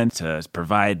argument, to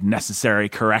provide necessary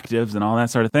correctives and all that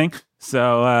sort of thing.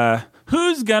 So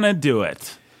who's gonna do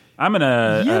it? I'm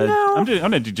gonna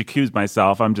accuse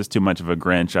myself. I'm just too much of a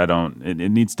Grinch. It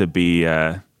needs to be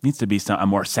a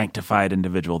more sanctified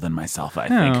individual than myself, I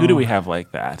think. Who do we have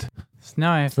like that? So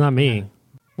now I have It's not me.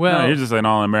 Well, No, you're just an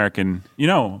all-American.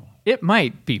 it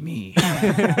might be me.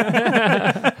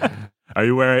 Are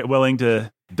you willing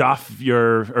to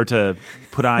to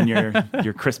put on your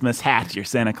Christmas hat, your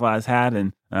Santa Claus hat,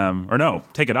 and or no,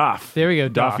 take it off. There we go.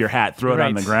 Doff your hat, throw it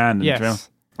on the ground. And Yes.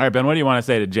 All right, Ben, what do you want to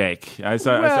say to Jake? I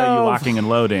saw you locking and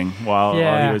loading while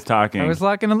he was talking. I was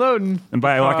locking and loading. And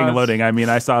by locking and loading, I mean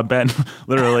I saw Ben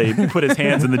literally put his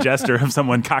hands in the gesture of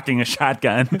someone cocking a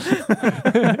shotgun.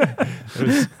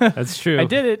 That's true. I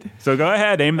did it. So go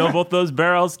ahead, aim both those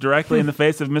barrels directly in the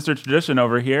face of Mr. Tradition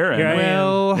over here. And,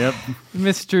 Well, Yep.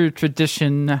 Mr.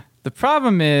 Tradition, the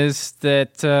problem is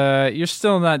that you're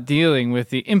still not dealing with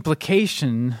the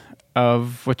implication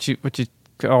of what you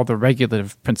call the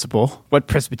regulative principle, what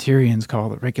Presbyterians call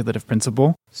the regulative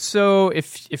principle. So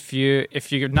if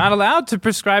you're not allowed to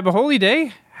prescribe a holy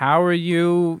day, how are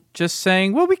you just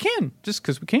saying, well, we can, just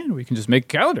because we can just make a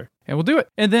calendar and we'll do it.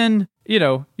 And then,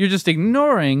 you're just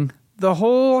ignoring the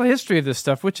whole history of this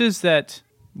stuff, which is that,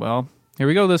 well, here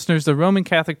we go, listeners. The Roman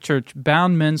Catholic Church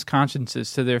bound men's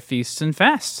consciences to their feasts and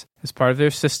fasts as part of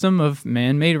their system of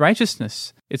man-made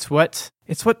righteousness. It's what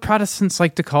Protestants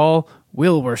like to call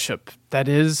will worship. That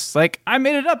is, like, I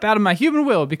made it up out of my human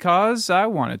will because I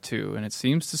wanted to, and it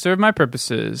seems to serve my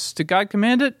purposes. Did God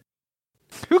command it?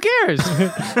 Who cares?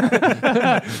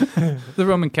 The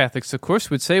Roman Catholics, of course,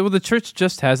 would say, well, the church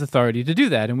just has authority to do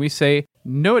that. And we say,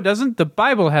 no, it doesn't. The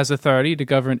Bible has authority to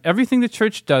govern everything the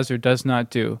church does or does not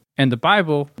do. And the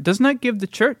Bible does not give the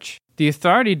church the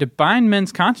authority to bind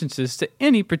men's consciences to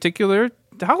any particular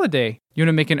holiday. You want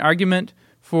to make an argument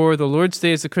for the Lord's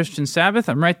Day as the Christian Sabbath?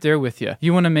 I'm right there with you.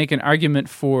 You want to make an argument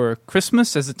for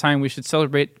Christmas as the time we should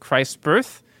celebrate Christ's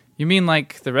birth? You mean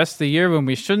like the rest of the year when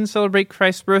we shouldn't celebrate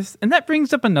Christ's birth? And that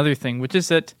brings up another thing, which is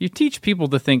that you teach people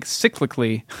to think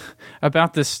cyclically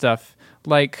about this stuff,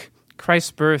 like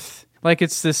Christ's birth. Like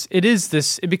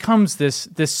it becomes this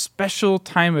special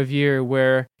time of year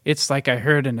where it's like I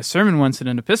heard in a sermon once in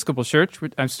an Episcopal church.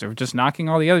 I'm just knocking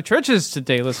all the other churches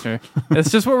today, listener.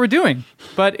 That's just what we're doing.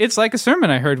 But it's like a sermon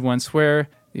I heard once where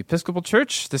the Episcopal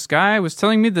church, this guy was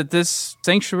telling me that this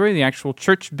sanctuary, the actual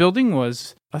church building,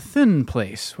 was a thin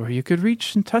place where you could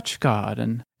reach and touch God.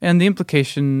 And the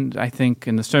implication, I think,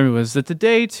 in the sermon was that the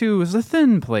day, too, was a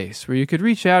thin place where you could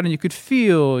reach out and you could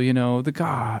feel, the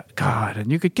God,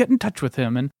 and you could get in touch with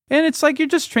Him. And it's like you're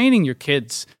just training your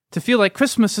kids to feel like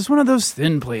Christmas is one of those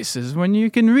thin places when you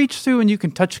can reach through and you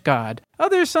can touch God.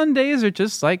 Other Sundays are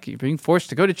just like you're being forced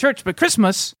to go to church, but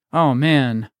Christmas, oh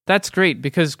man, that's great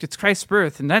because it's Christ's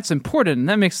birth and that's important and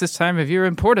that makes this time of year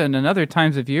important and other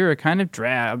times of year are kind of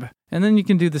drab. And then you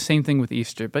can do the same thing with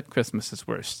Easter, but Christmas is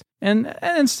worse. And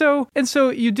so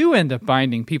you do end up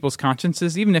binding people's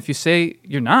consciences, even if you say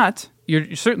you're not.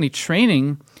 You're certainly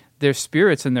training their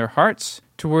spirits and their hearts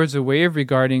towards a way of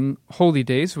regarding holy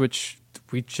days, which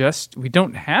we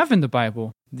don't have in the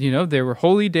Bible. There were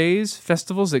holy days,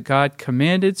 festivals that God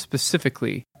commanded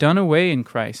specifically, done away in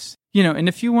Christ. And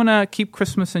if you want to keep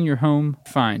Christmas in your home,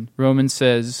 fine. Romans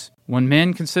says, one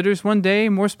man considers one day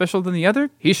more special than the other,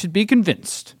 he should be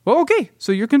convinced. Well, okay,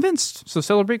 so you're convinced. So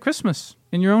celebrate Christmas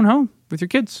in your own home with your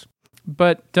kids.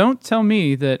 But don't tell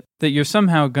me that you're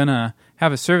somehow going to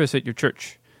have a service at your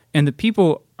church and the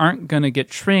people aren't going to get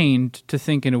trained to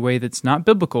think in a way that's not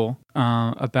biblical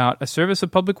about a service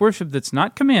of public worship that's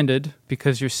not commanded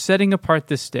because you're setting apart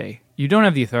this day. You don't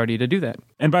have the authority to do that.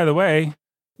 And by the way,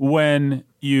 when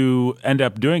you end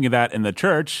up doing that in the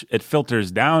church, it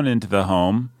filters down into the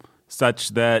home such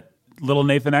that little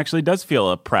Nathan actually does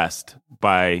feel oppressed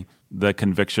by the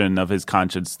conviction of his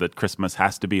conscience that Christmas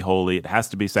has to be holy, it has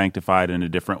to be sanctified in a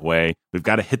different way. We've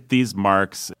got to hit these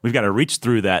marks. We've got to reach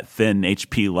through that thin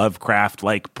H.P.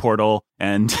 Lovecraft-like portal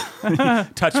and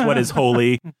touch what is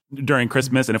holy during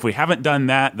Christmas. And if we haven't done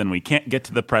that, then we can't get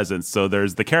to the presents. So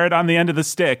there's the carrot on the end of the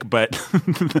stick, but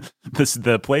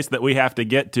the place that we have to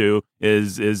get to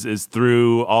is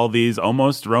through all these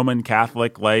almost Roman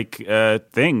Catholic-like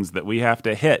things that we have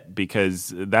to hit,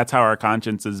 because that's how our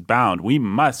conscience is bound. We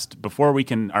must, before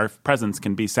our presents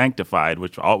can be sanctified,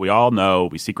 which we all know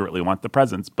we secretly want the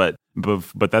presents, but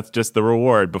that's just the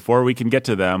reward. Before we can get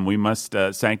to them, we must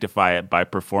sanctify it by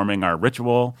performing our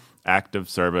ritual act of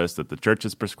service that the church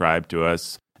has prescribed to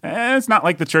us. And it's not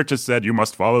like the church has said, you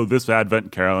must follow this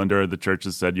Advent calendar. The church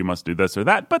has said, you must do this or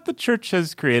that. But the church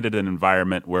has created an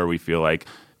environment where we feel like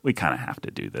we kind of have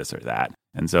to do this or that.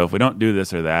 And so if we don't do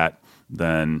this or that,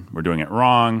 then we're doing it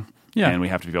wrong. Yeah. And we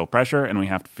have to feel pressure and we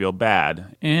have to feel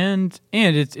bad. And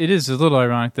it is a little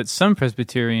ironic that some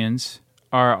Presbyterians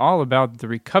are all about the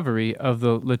recovery of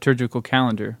the liturgical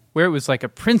calendar, where it was like a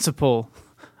principle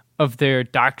of their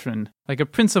doctrine, like a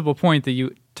principal point that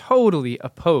you totally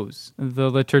oppose the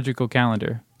liturgical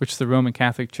calendar, which the Roman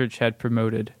Catholic Church had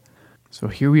promoted. So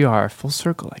here we are, full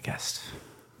circle, I guess.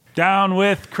 Down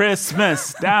with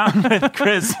Christmas! Down with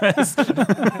Christmas!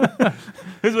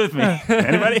 Who's with me?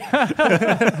 Anybody?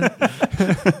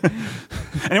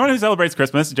 Anyone who celebrates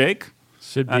Christmas, Jake?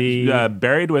 Should be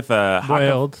buried with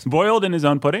a boiled in his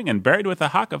own pudding and buried with a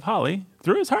hock of holly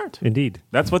through his heart. Indeed.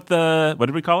 That's what what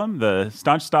did we call him? The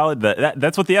staunch stolid.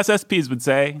 That's what the SSPs would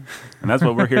say, and that's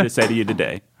what we're here to say to you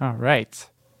today. All right.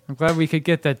 I'm glad we could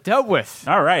get that dealt with.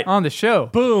 All right. On the show.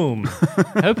 Boom.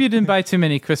 I hope you didn't buy too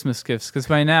many Christmas gifts, because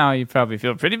by now you probably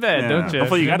feel pretty bad, don't you?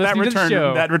 Hopefully you got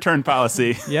that return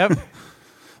policy. Yep.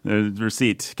 The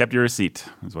receipt. Kept your receipt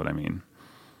is what I mean.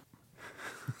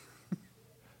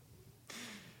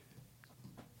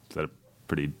 Is that a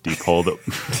pretty deep hole that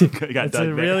got It's dug a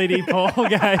there? really deep hole,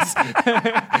 guys.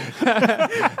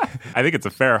 I think it's a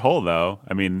fair hole, though.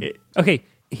 I mean, Okay,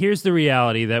 here's the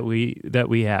reality that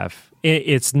we have.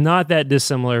 It's not that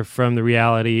dissimilar from the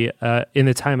reality in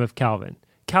the time of Calvin.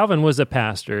 Calvin was a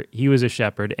pastor, he was a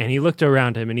shepherd, and he looked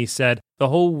around him and he said, the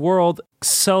whole world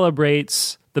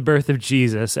celebrates the birth of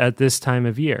Jesus at this time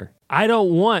of year. I don't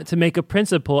want to make a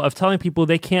principle of telling people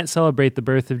they can't celebrate the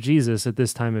birth of Jesus at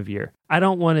this time of year. I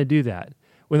don't want to do that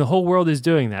when the whole world is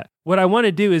doing that. What I want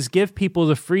to do is give people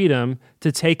the freedom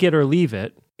to take it or leave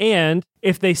it. And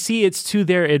if they see it's to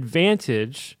their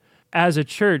advantage as a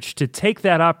church to take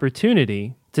that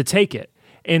opportunity, to take it.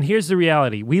 And here's the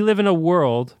reality. We live in a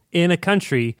world, in a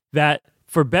country that,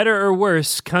 for better or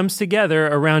worse, comes together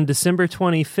around December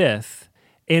 25th,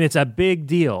 and it's a big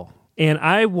deal. And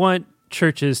I want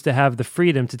churches to have the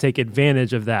freedom to take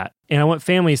advantage of that. And I want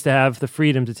families to have the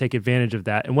freedom to take advantage of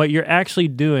that. And what you're actually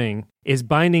doing is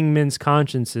binding men's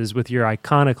consciences with your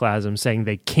iconoclasm, saying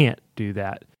they can't do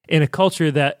that. In a culture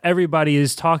that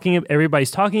everybody's talking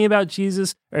about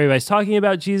Jesus, everybody's talking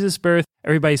about Jesus' birth,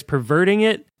 everybody's perverting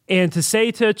it. And to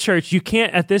say to a church, you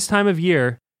can't at this time of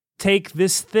year take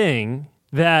this thing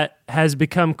that has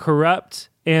become corrupt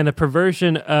and a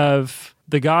perversion of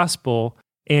the gospel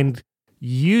and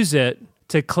use it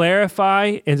to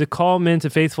clarify and to call men to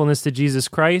faithfulness to Jesus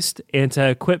Christ and to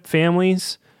equip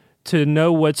families to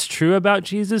know what's true about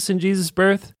Jesus and Jesus'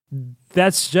 birth,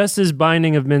 that's just as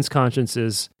binding of men's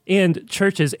consciences and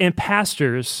churches and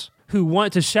pastors who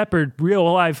want to shepherd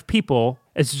real live people.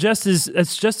 It's just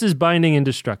as binding and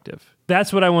destructive.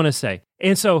 That's what I want to say.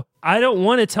 And so I don't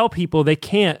want to tell people they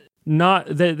can't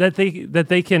that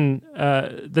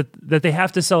they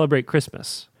have to celebrate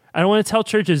Christmas. I don't want to tell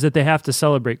churches that they have to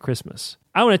celebrate Christmas.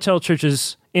 I want to tell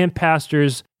churches and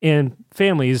pastors and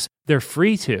families they're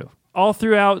free to. All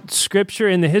throughout Scripture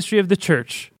and the history of the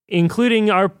church, including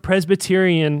our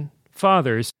Presbyterian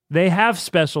fathers, they have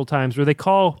special times where they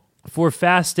call for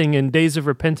fasting and days of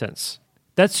repentance.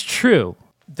 That's true.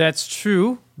 That's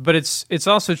true, but it's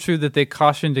also true that they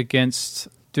cautioned against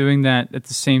doing that at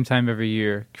the same time every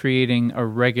year, creating a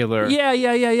regular...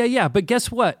 Yeah. But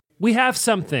guess what? We have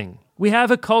something. We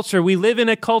have a culture. We live in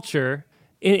a culture.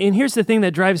 And here's the thing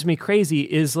that drives me crazy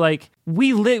is like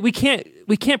we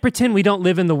can't pretend we don't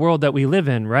live in the world that we live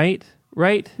in, right?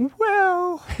 Right?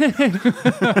 Well...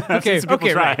 okay,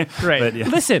 right. But, yeah.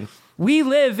 Listen, we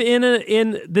live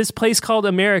in this place called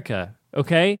America,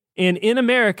 okay? And in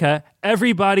America,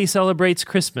 everybody celebrates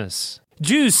Christmas.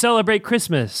 Jews celebrate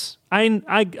Christmas.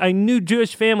 I knew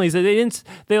Jewish families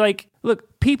that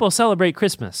look, people celebrate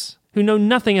Christmas who know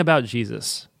nothing about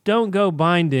Jesus. Don't go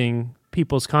binding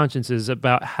people's consciences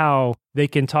about how they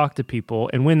can talk to people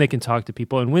and when they can talk to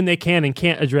people and when they can and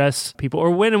can't address people, or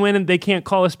when they can't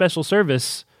call a special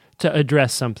service to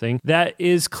address something that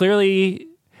is clearly...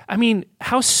 I mean,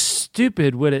 how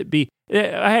stupid would it be?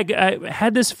 I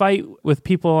had this fight with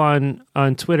people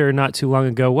on Twitter not too long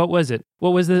ago. What was it?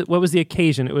 What was the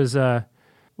occasion? It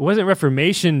wasn't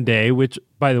Reformation Day, which,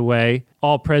 by the way,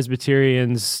 all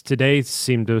Presbyterians today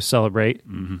seem to celebrate.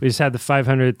 Mm-hmm. We just had the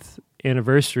 500th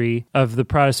anniversary of the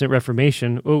Protestant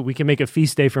Reformation. Oh, we can make a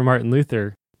feast day for Martin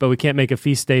Luther, but we can't make a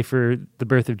feast day for the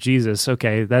birth of Jesus.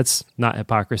 Okay, that's not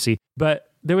hypocrisy. But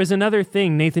there was another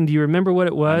thing. Nathan, do you remember what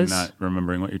it was? I'm not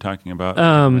remembering what you're talking about.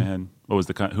 In my head. What was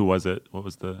who was it? What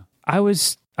was the... I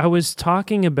was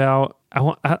talking about,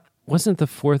 I wasn't the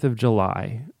 4th of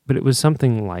July, but it was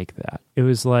something like that. It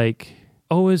was like,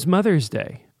 it was Mother's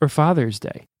Day or Father's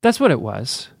Day. That's what it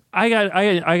was. I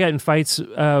got in fights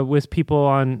with people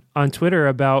on Twitter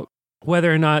about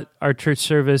whether or not our church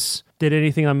service did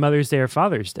anything on Mother's Day or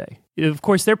Father's Day. Of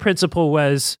course, their principle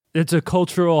was, it's a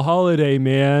cultural holiday,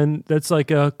 man. That's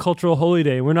like a cultural holy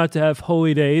day. We're not to have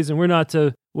holy days, and we're not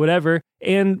to whatever.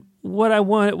 And what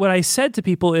I said to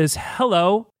people is,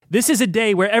 hello, this is a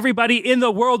day where everybody in the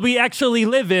world we actually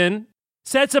live in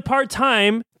sets apart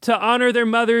time to honor their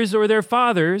mothers or their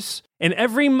fathers. And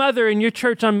every mother in your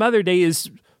church on Mother Day is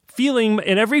feeling,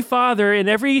 and every father and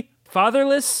every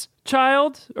fatherless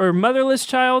child or motherless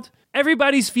child,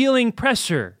 everybody's feeling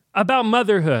pressure about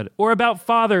motherhood or about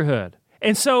fatherhood.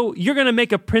 And so you're going to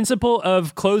make a principle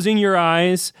of closing your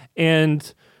eyes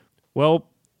and, well,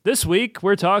 this week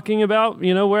we're talking about,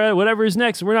 whatever is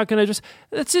next. We're not going to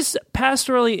that's just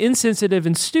pastorally insensitive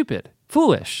and stupid,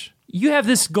 foolish. You have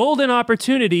this golden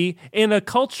opportunity in a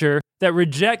culture that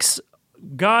rejects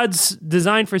God's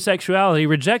design for sexuality,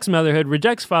 rejects motherhood,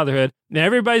 rejects fatherhood. Now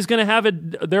everybody's going to have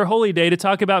their holy day to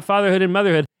talk about fatherhood and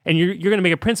motherhood, and you're going to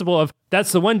make a principle of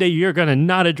that's the one day you're going to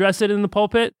not address it in the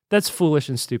pulpit. That's foolish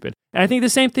and stupid. And I think the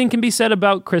same thing can be said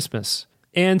about Christmas.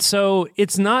 And so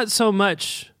it's not so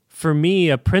much, for me,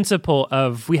 a principle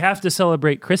of we have to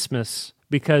celebrate Christmas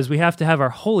because we have to have our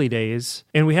holy days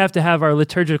and we have to have our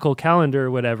liturgical calendar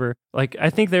or whatever. Like, I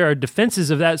think there are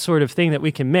defenses of that sort of thing that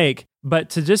we can make, but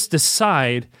to just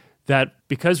decide that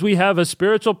because we have a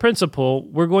spiritual principle,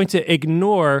 we're going to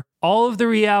ignore all of the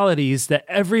realities that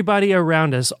everybody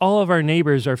around us, all of our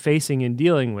neighbors are facing and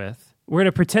dealing with. We're going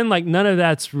to pretend like none of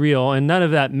that's real and none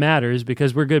of that matters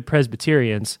because we're good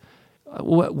Presbyterians.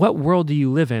 What world do you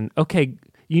live in? Okay,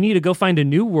 you need to go find a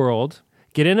new world,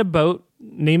 get in a boat,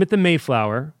 name it the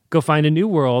Mayflower, go find a new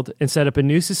world and set up a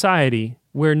new society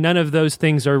where none of those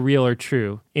things are real or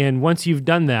true. And once you've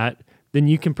done that, then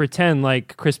you can pretend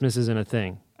like Christmas isn't a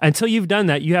thing. Until you've done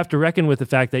that, you have to reckon with the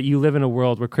fact that you live in a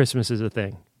world where Christmas is a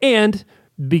thing. And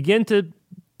begin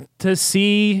to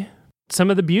see some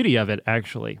of the beauty of it,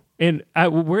 actually. And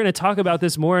we're going to talk about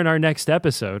this more in our next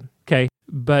episode, okay?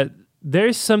 But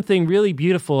there's something really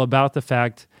beautiful about the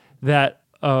fact that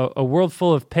a world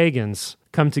full of pagans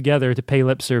come together to pay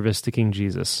lip service to King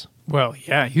Jesus. Well,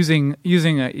 yeah, using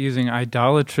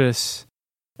idolatrous.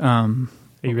 Are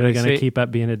you really going to keep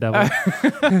up being a devil?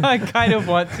 I kind of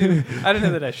want to. I don't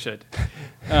know that I should.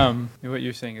 What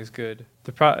you're saying is good.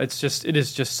 It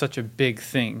is just such a big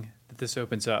thing that this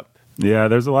opens up. Yeah,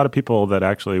 there's a lot of people that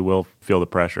actually will feel the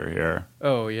pressure here.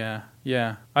 Oh yeah.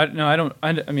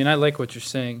 I mean, I like what you're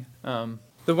saying.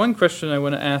 The one question I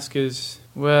want to ask is,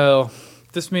 well,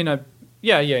 this may not.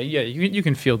 Yeah. You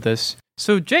can field this.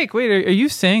 So, Jake, wait, are you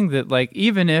saying that, like,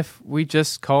 even if we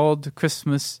just called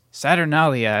Christmas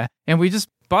Saturnalia and we just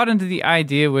bought into the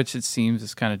idea, which it seems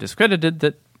is kind of discredited,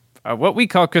 that what we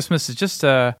call Christmas is just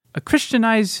a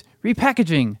Christianized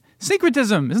repackaging?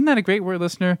 Syncretism. Isn't that a great word,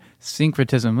 listener?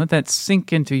 Syncretism. Let that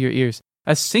sink into your ears.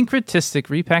 A syncretistic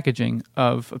repackaging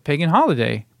of a pagan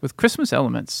holiday with Christmas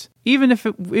elements. Even if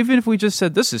we just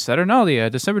said, this is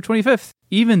Saturnalia, December 25th,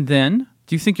 even then,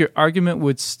 do you think your argument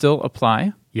would still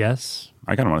apply? Yes.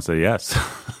 I kind of want to say yes.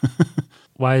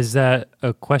 Why is that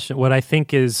a question? What I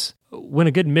think is, when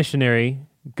a good missionary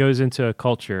goes into a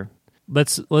culture,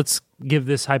 let's give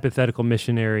this hypothetical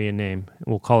missionary a name.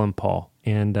 We'll call him Paul.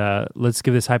 And let's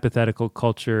give this hypothetical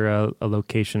culture a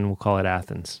location. We'll call it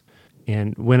Athens.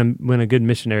 And when a good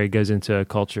missionary goes into a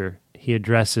culture, he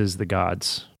addresses the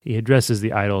gods. He addresses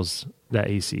the idols that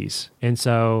he sees. And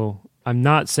so I'm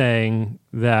not saying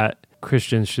that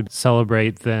Christians should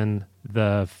celebrate then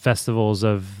the festivals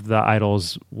of the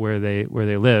idols where they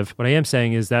live. What I am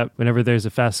saying is that whenever there's a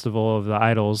festival of the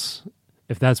idols,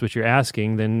 if that's what you're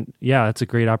asking, then yeah, it's a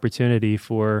great opportunity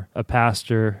for a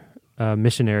pastor,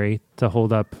 missionary to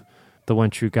hold up the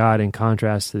one true God in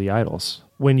contrast to the idols.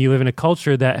 When you live in a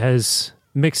culture that has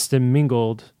mixed and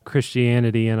mingled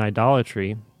Christianity and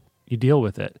idolatry, you deal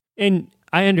with it. And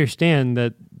I understand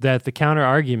that the counter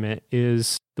argument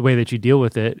is the way that you deal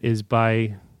with it is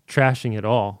by trashing it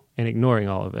all. and ignoring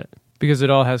all of it. Because it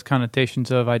all has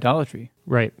connotations of idolatry.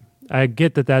 Right. I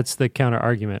get that that's the counter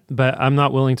argument, but I'm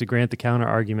not willing to grant the counter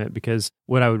argument because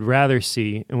what I would rather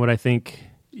see and what I think,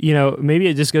 maybe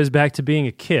it just goes back to being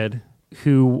a kid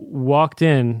who walked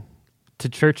in to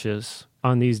churches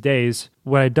on these days.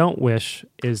 What I don't wish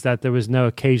is that there was no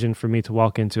occasion for me to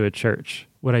walk into a church.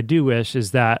 What I do wish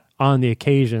is that on the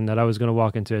occasion that I was going to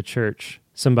walk into a church,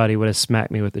 somebody would have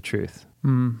smacked me with the truth.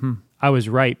 Mm-hmm. I was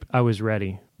ripe. I was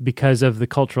ready. Because of the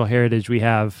cultural heritage we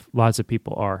have, lots of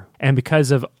people are. And because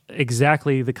of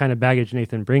exactly the kind of baggage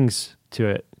Nathan brings to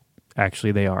it,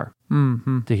 actually they are.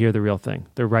 Mm-hmm. To hear the real thing.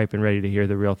 They're ripe and ready to hear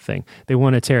the real thing. They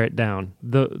want to tear it down.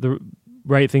 The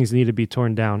right things need to be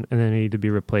torn down, and then they need to be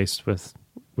replaced with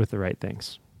the right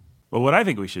things. Well, what I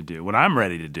think we should do, what I'm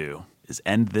ready to do, is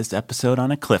end this episode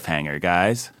on a cliffhanger,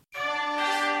 guys.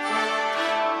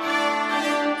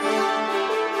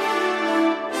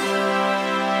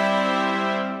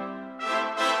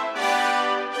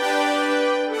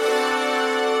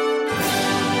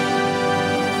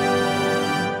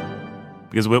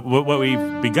 Because what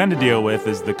we've begun to deal with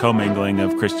is the commingling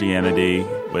of Christianity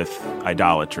with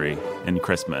idolatry in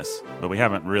Christmas. But we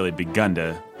haven't really begun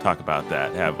to talk about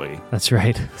that, have we? That's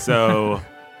right. So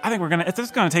I think it's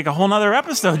just going to take a whole nother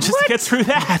episode just to get through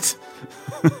that.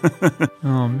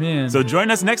 Oh, man. So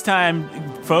join us next time,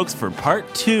 folks, for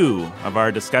part 2 of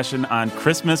our discussion on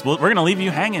Christmas. We're going to leave you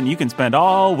hanging. You can spend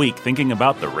all week thinking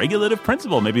about the regulative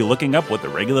principle, maybe looking up what the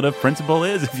regulative principle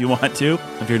is if you want to.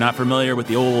 If you're not familiar with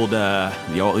the old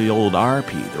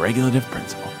RP, the regulative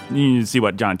principle. You see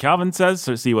what John Calvin says,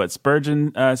 or see what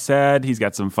Spurgeon said. He's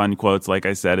got some fun quotes. Like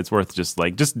I said, it's worth just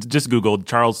Google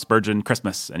Charles Spurgeon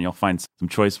Christmas, and you'll find some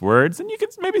choice words, and you can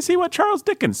maybe see what Charles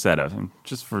Dickens said of him,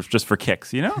 just for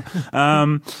kicks,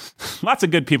 Lots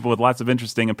of good people with lots of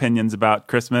interesting opinions about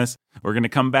Christmas. We're going to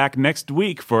come back next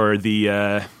week for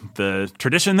the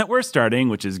tradition that we're starting,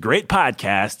 which is great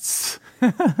podcasts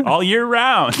all year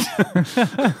round.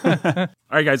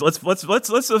 All right, guys, let's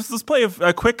play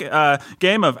a quick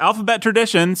game of alphabet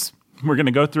traditions. We're going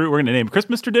to go through. We're going to name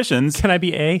Christmas traditions. Can I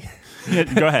be A? Yeah,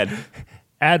 go ahead.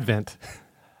 Advent.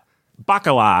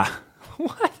 Bacala.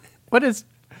 What?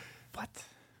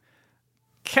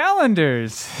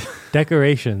 Calendars.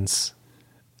 Decorations.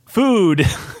 Food.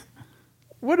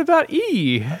 What about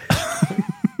E?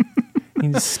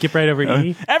 You just skip right over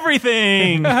E.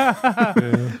 Everything.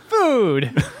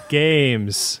 Food.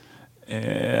 Games.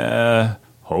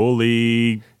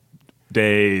 Holy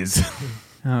days.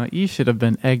 Oh, E should have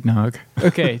been eggnog.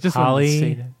 Okay, just wanted to say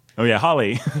Holly. that. Oh yeah,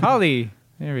 holly. Holly.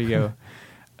 There we go.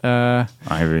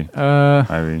 Ivy.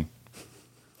 Ivy.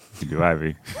 You do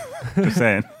Ivy. Just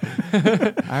saying.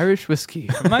 Irish whiskey.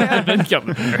 My advent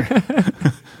calendar.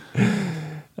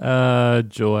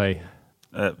 Joy.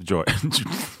 Joy.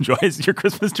 Joy is your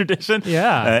Christmas tradition?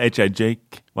 Yeah. H-I-J...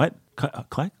 What?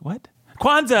 What?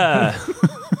 Kwanzaa!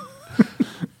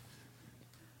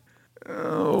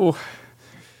 Oh.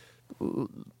 Man.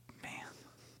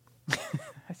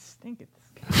 I stink at this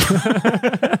game.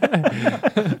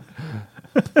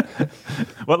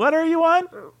 What letter are you on?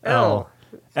 L.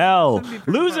 L.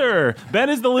 Loser. Ben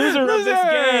is the loser of this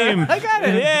game. I got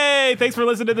it. Yay. Thanks for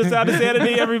listening to The Sound of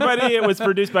Sanity, everybody. It was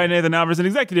produced by Nathan Alberson,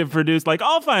 executive produced, like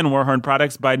all fine Warhorn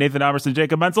products, by Nathan Alberson,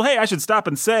 Jacob Munsell. Hey, I should stop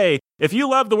and say, if you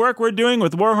love the work we're doing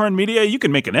with Warhorn Media, you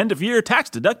can make an end-of-year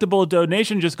tax-deductible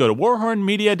donation. Just go to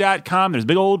warhornmedia.com. There's a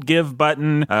big old give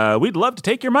button. We'd love to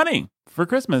take your money for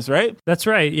Christmas, right? That's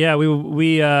right. Yeah,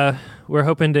 we're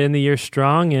hoping to end the year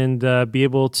strong and be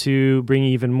able to bring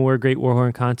even more great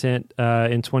Warhorn content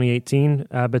in 2018.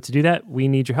 But to do that, we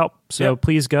need your help. So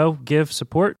Please go, give,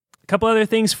 support. A couple other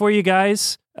things for you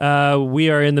guys. We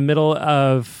are in the middle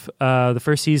of the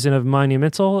first season of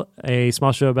Monumental, a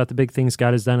small show about the big things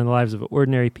God has done in the lives of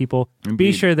ordinary people. Indeed.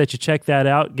 Be sure that you check that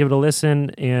out, give it a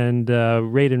listen, and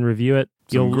rate and review it.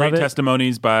 Some You'll great love it.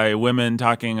 testimonies by women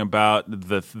talking about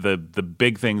the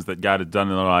big things that God has done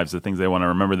in their lives, the things they want to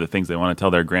remember, the things they want to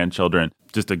tell their grandchildren.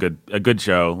 Just a good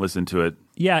show. Listen to it.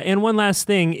 Yeah, and one last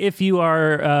thing. If you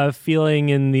are feeling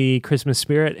in the Christmas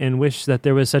spirit and wish that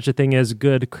there was such a thing as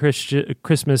good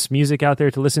Christmas music out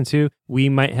there to listen to, we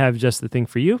might have just the thing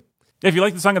for you. If you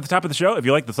like the song at the top of the show, if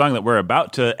you like the song that we're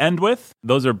about to end with,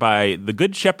 those are by the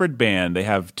Good Shepherd Band. They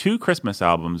have 2 Christmas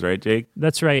albums, right, Jake?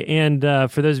 That's right. And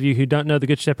for those of you who don't know, the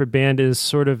Good Shepherd Band is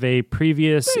sort of a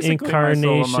previous Basically,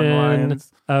 incarnation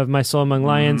of My Soul Among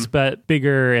Lions, but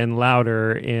bigger and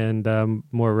louder and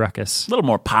more ruckus. A little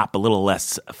more pop, a little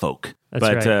less folk. That's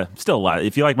but right. Still a lot.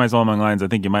 If you like My Soul Among Lions, I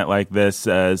think you might like this.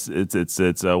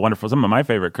 It's wonderful. Some of my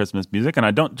favorite Christmas music, and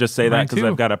I don't just say that Mine because too.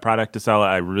 I've got a product to sell.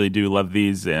 I really do love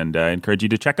these, and I encourage you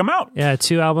to check them out. Yeah,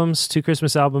 2 albums, 2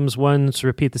 Christmas albums. One's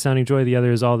Repeat the Sounding Joy. The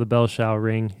other is All the Bells Shall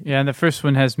Ring. Yeah, and the first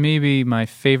one has maybe my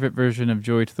favorite version of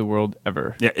Joy to the World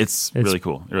ever. Yeah, it's really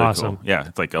cool. Really awesome. cool. Yeah,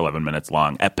 it's like 11 minutes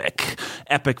long. Epic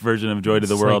version of Joy to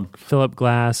the It's World. like Philip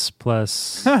Glass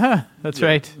plus... That's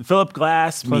right. Philip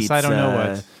Glass Plus, meets I don't know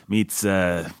what. meets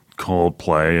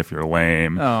Coldplay if you're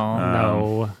lame. Oh,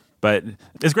 no. But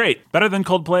it's great. Better than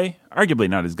Coldplay. Arguably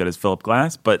not as good as Philip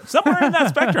Glass, but somewhere in that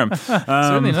spectrum.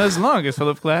 certainly not as long as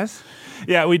Philip Glass.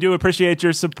 Yeah, we do appreciate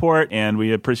your support, and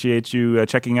we appreciate you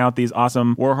checking out these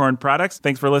awesome Warhorn products.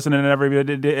 Thanks for listening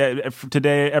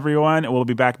today, everyone. We'll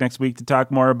be back next week to talk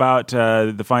more about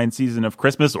the fine season of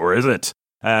Christmas, or is it?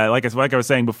 Like I was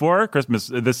saying before,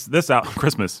 Christmas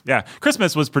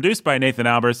was produced by Nathan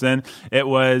Alberson. It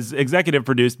was executive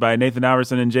produced by Nathan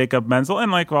Alberson and Jacob Menzel,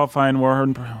 and like all fine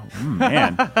Warhorn,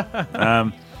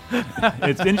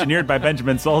 it's engineered by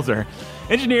Benjamin Sulzer.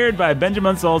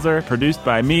 Produced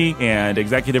by me, and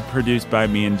executive produced by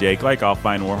me and Jake, like all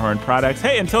fine Warhorn products.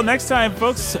 Hey, until next time,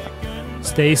 folks.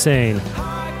 Stay sane.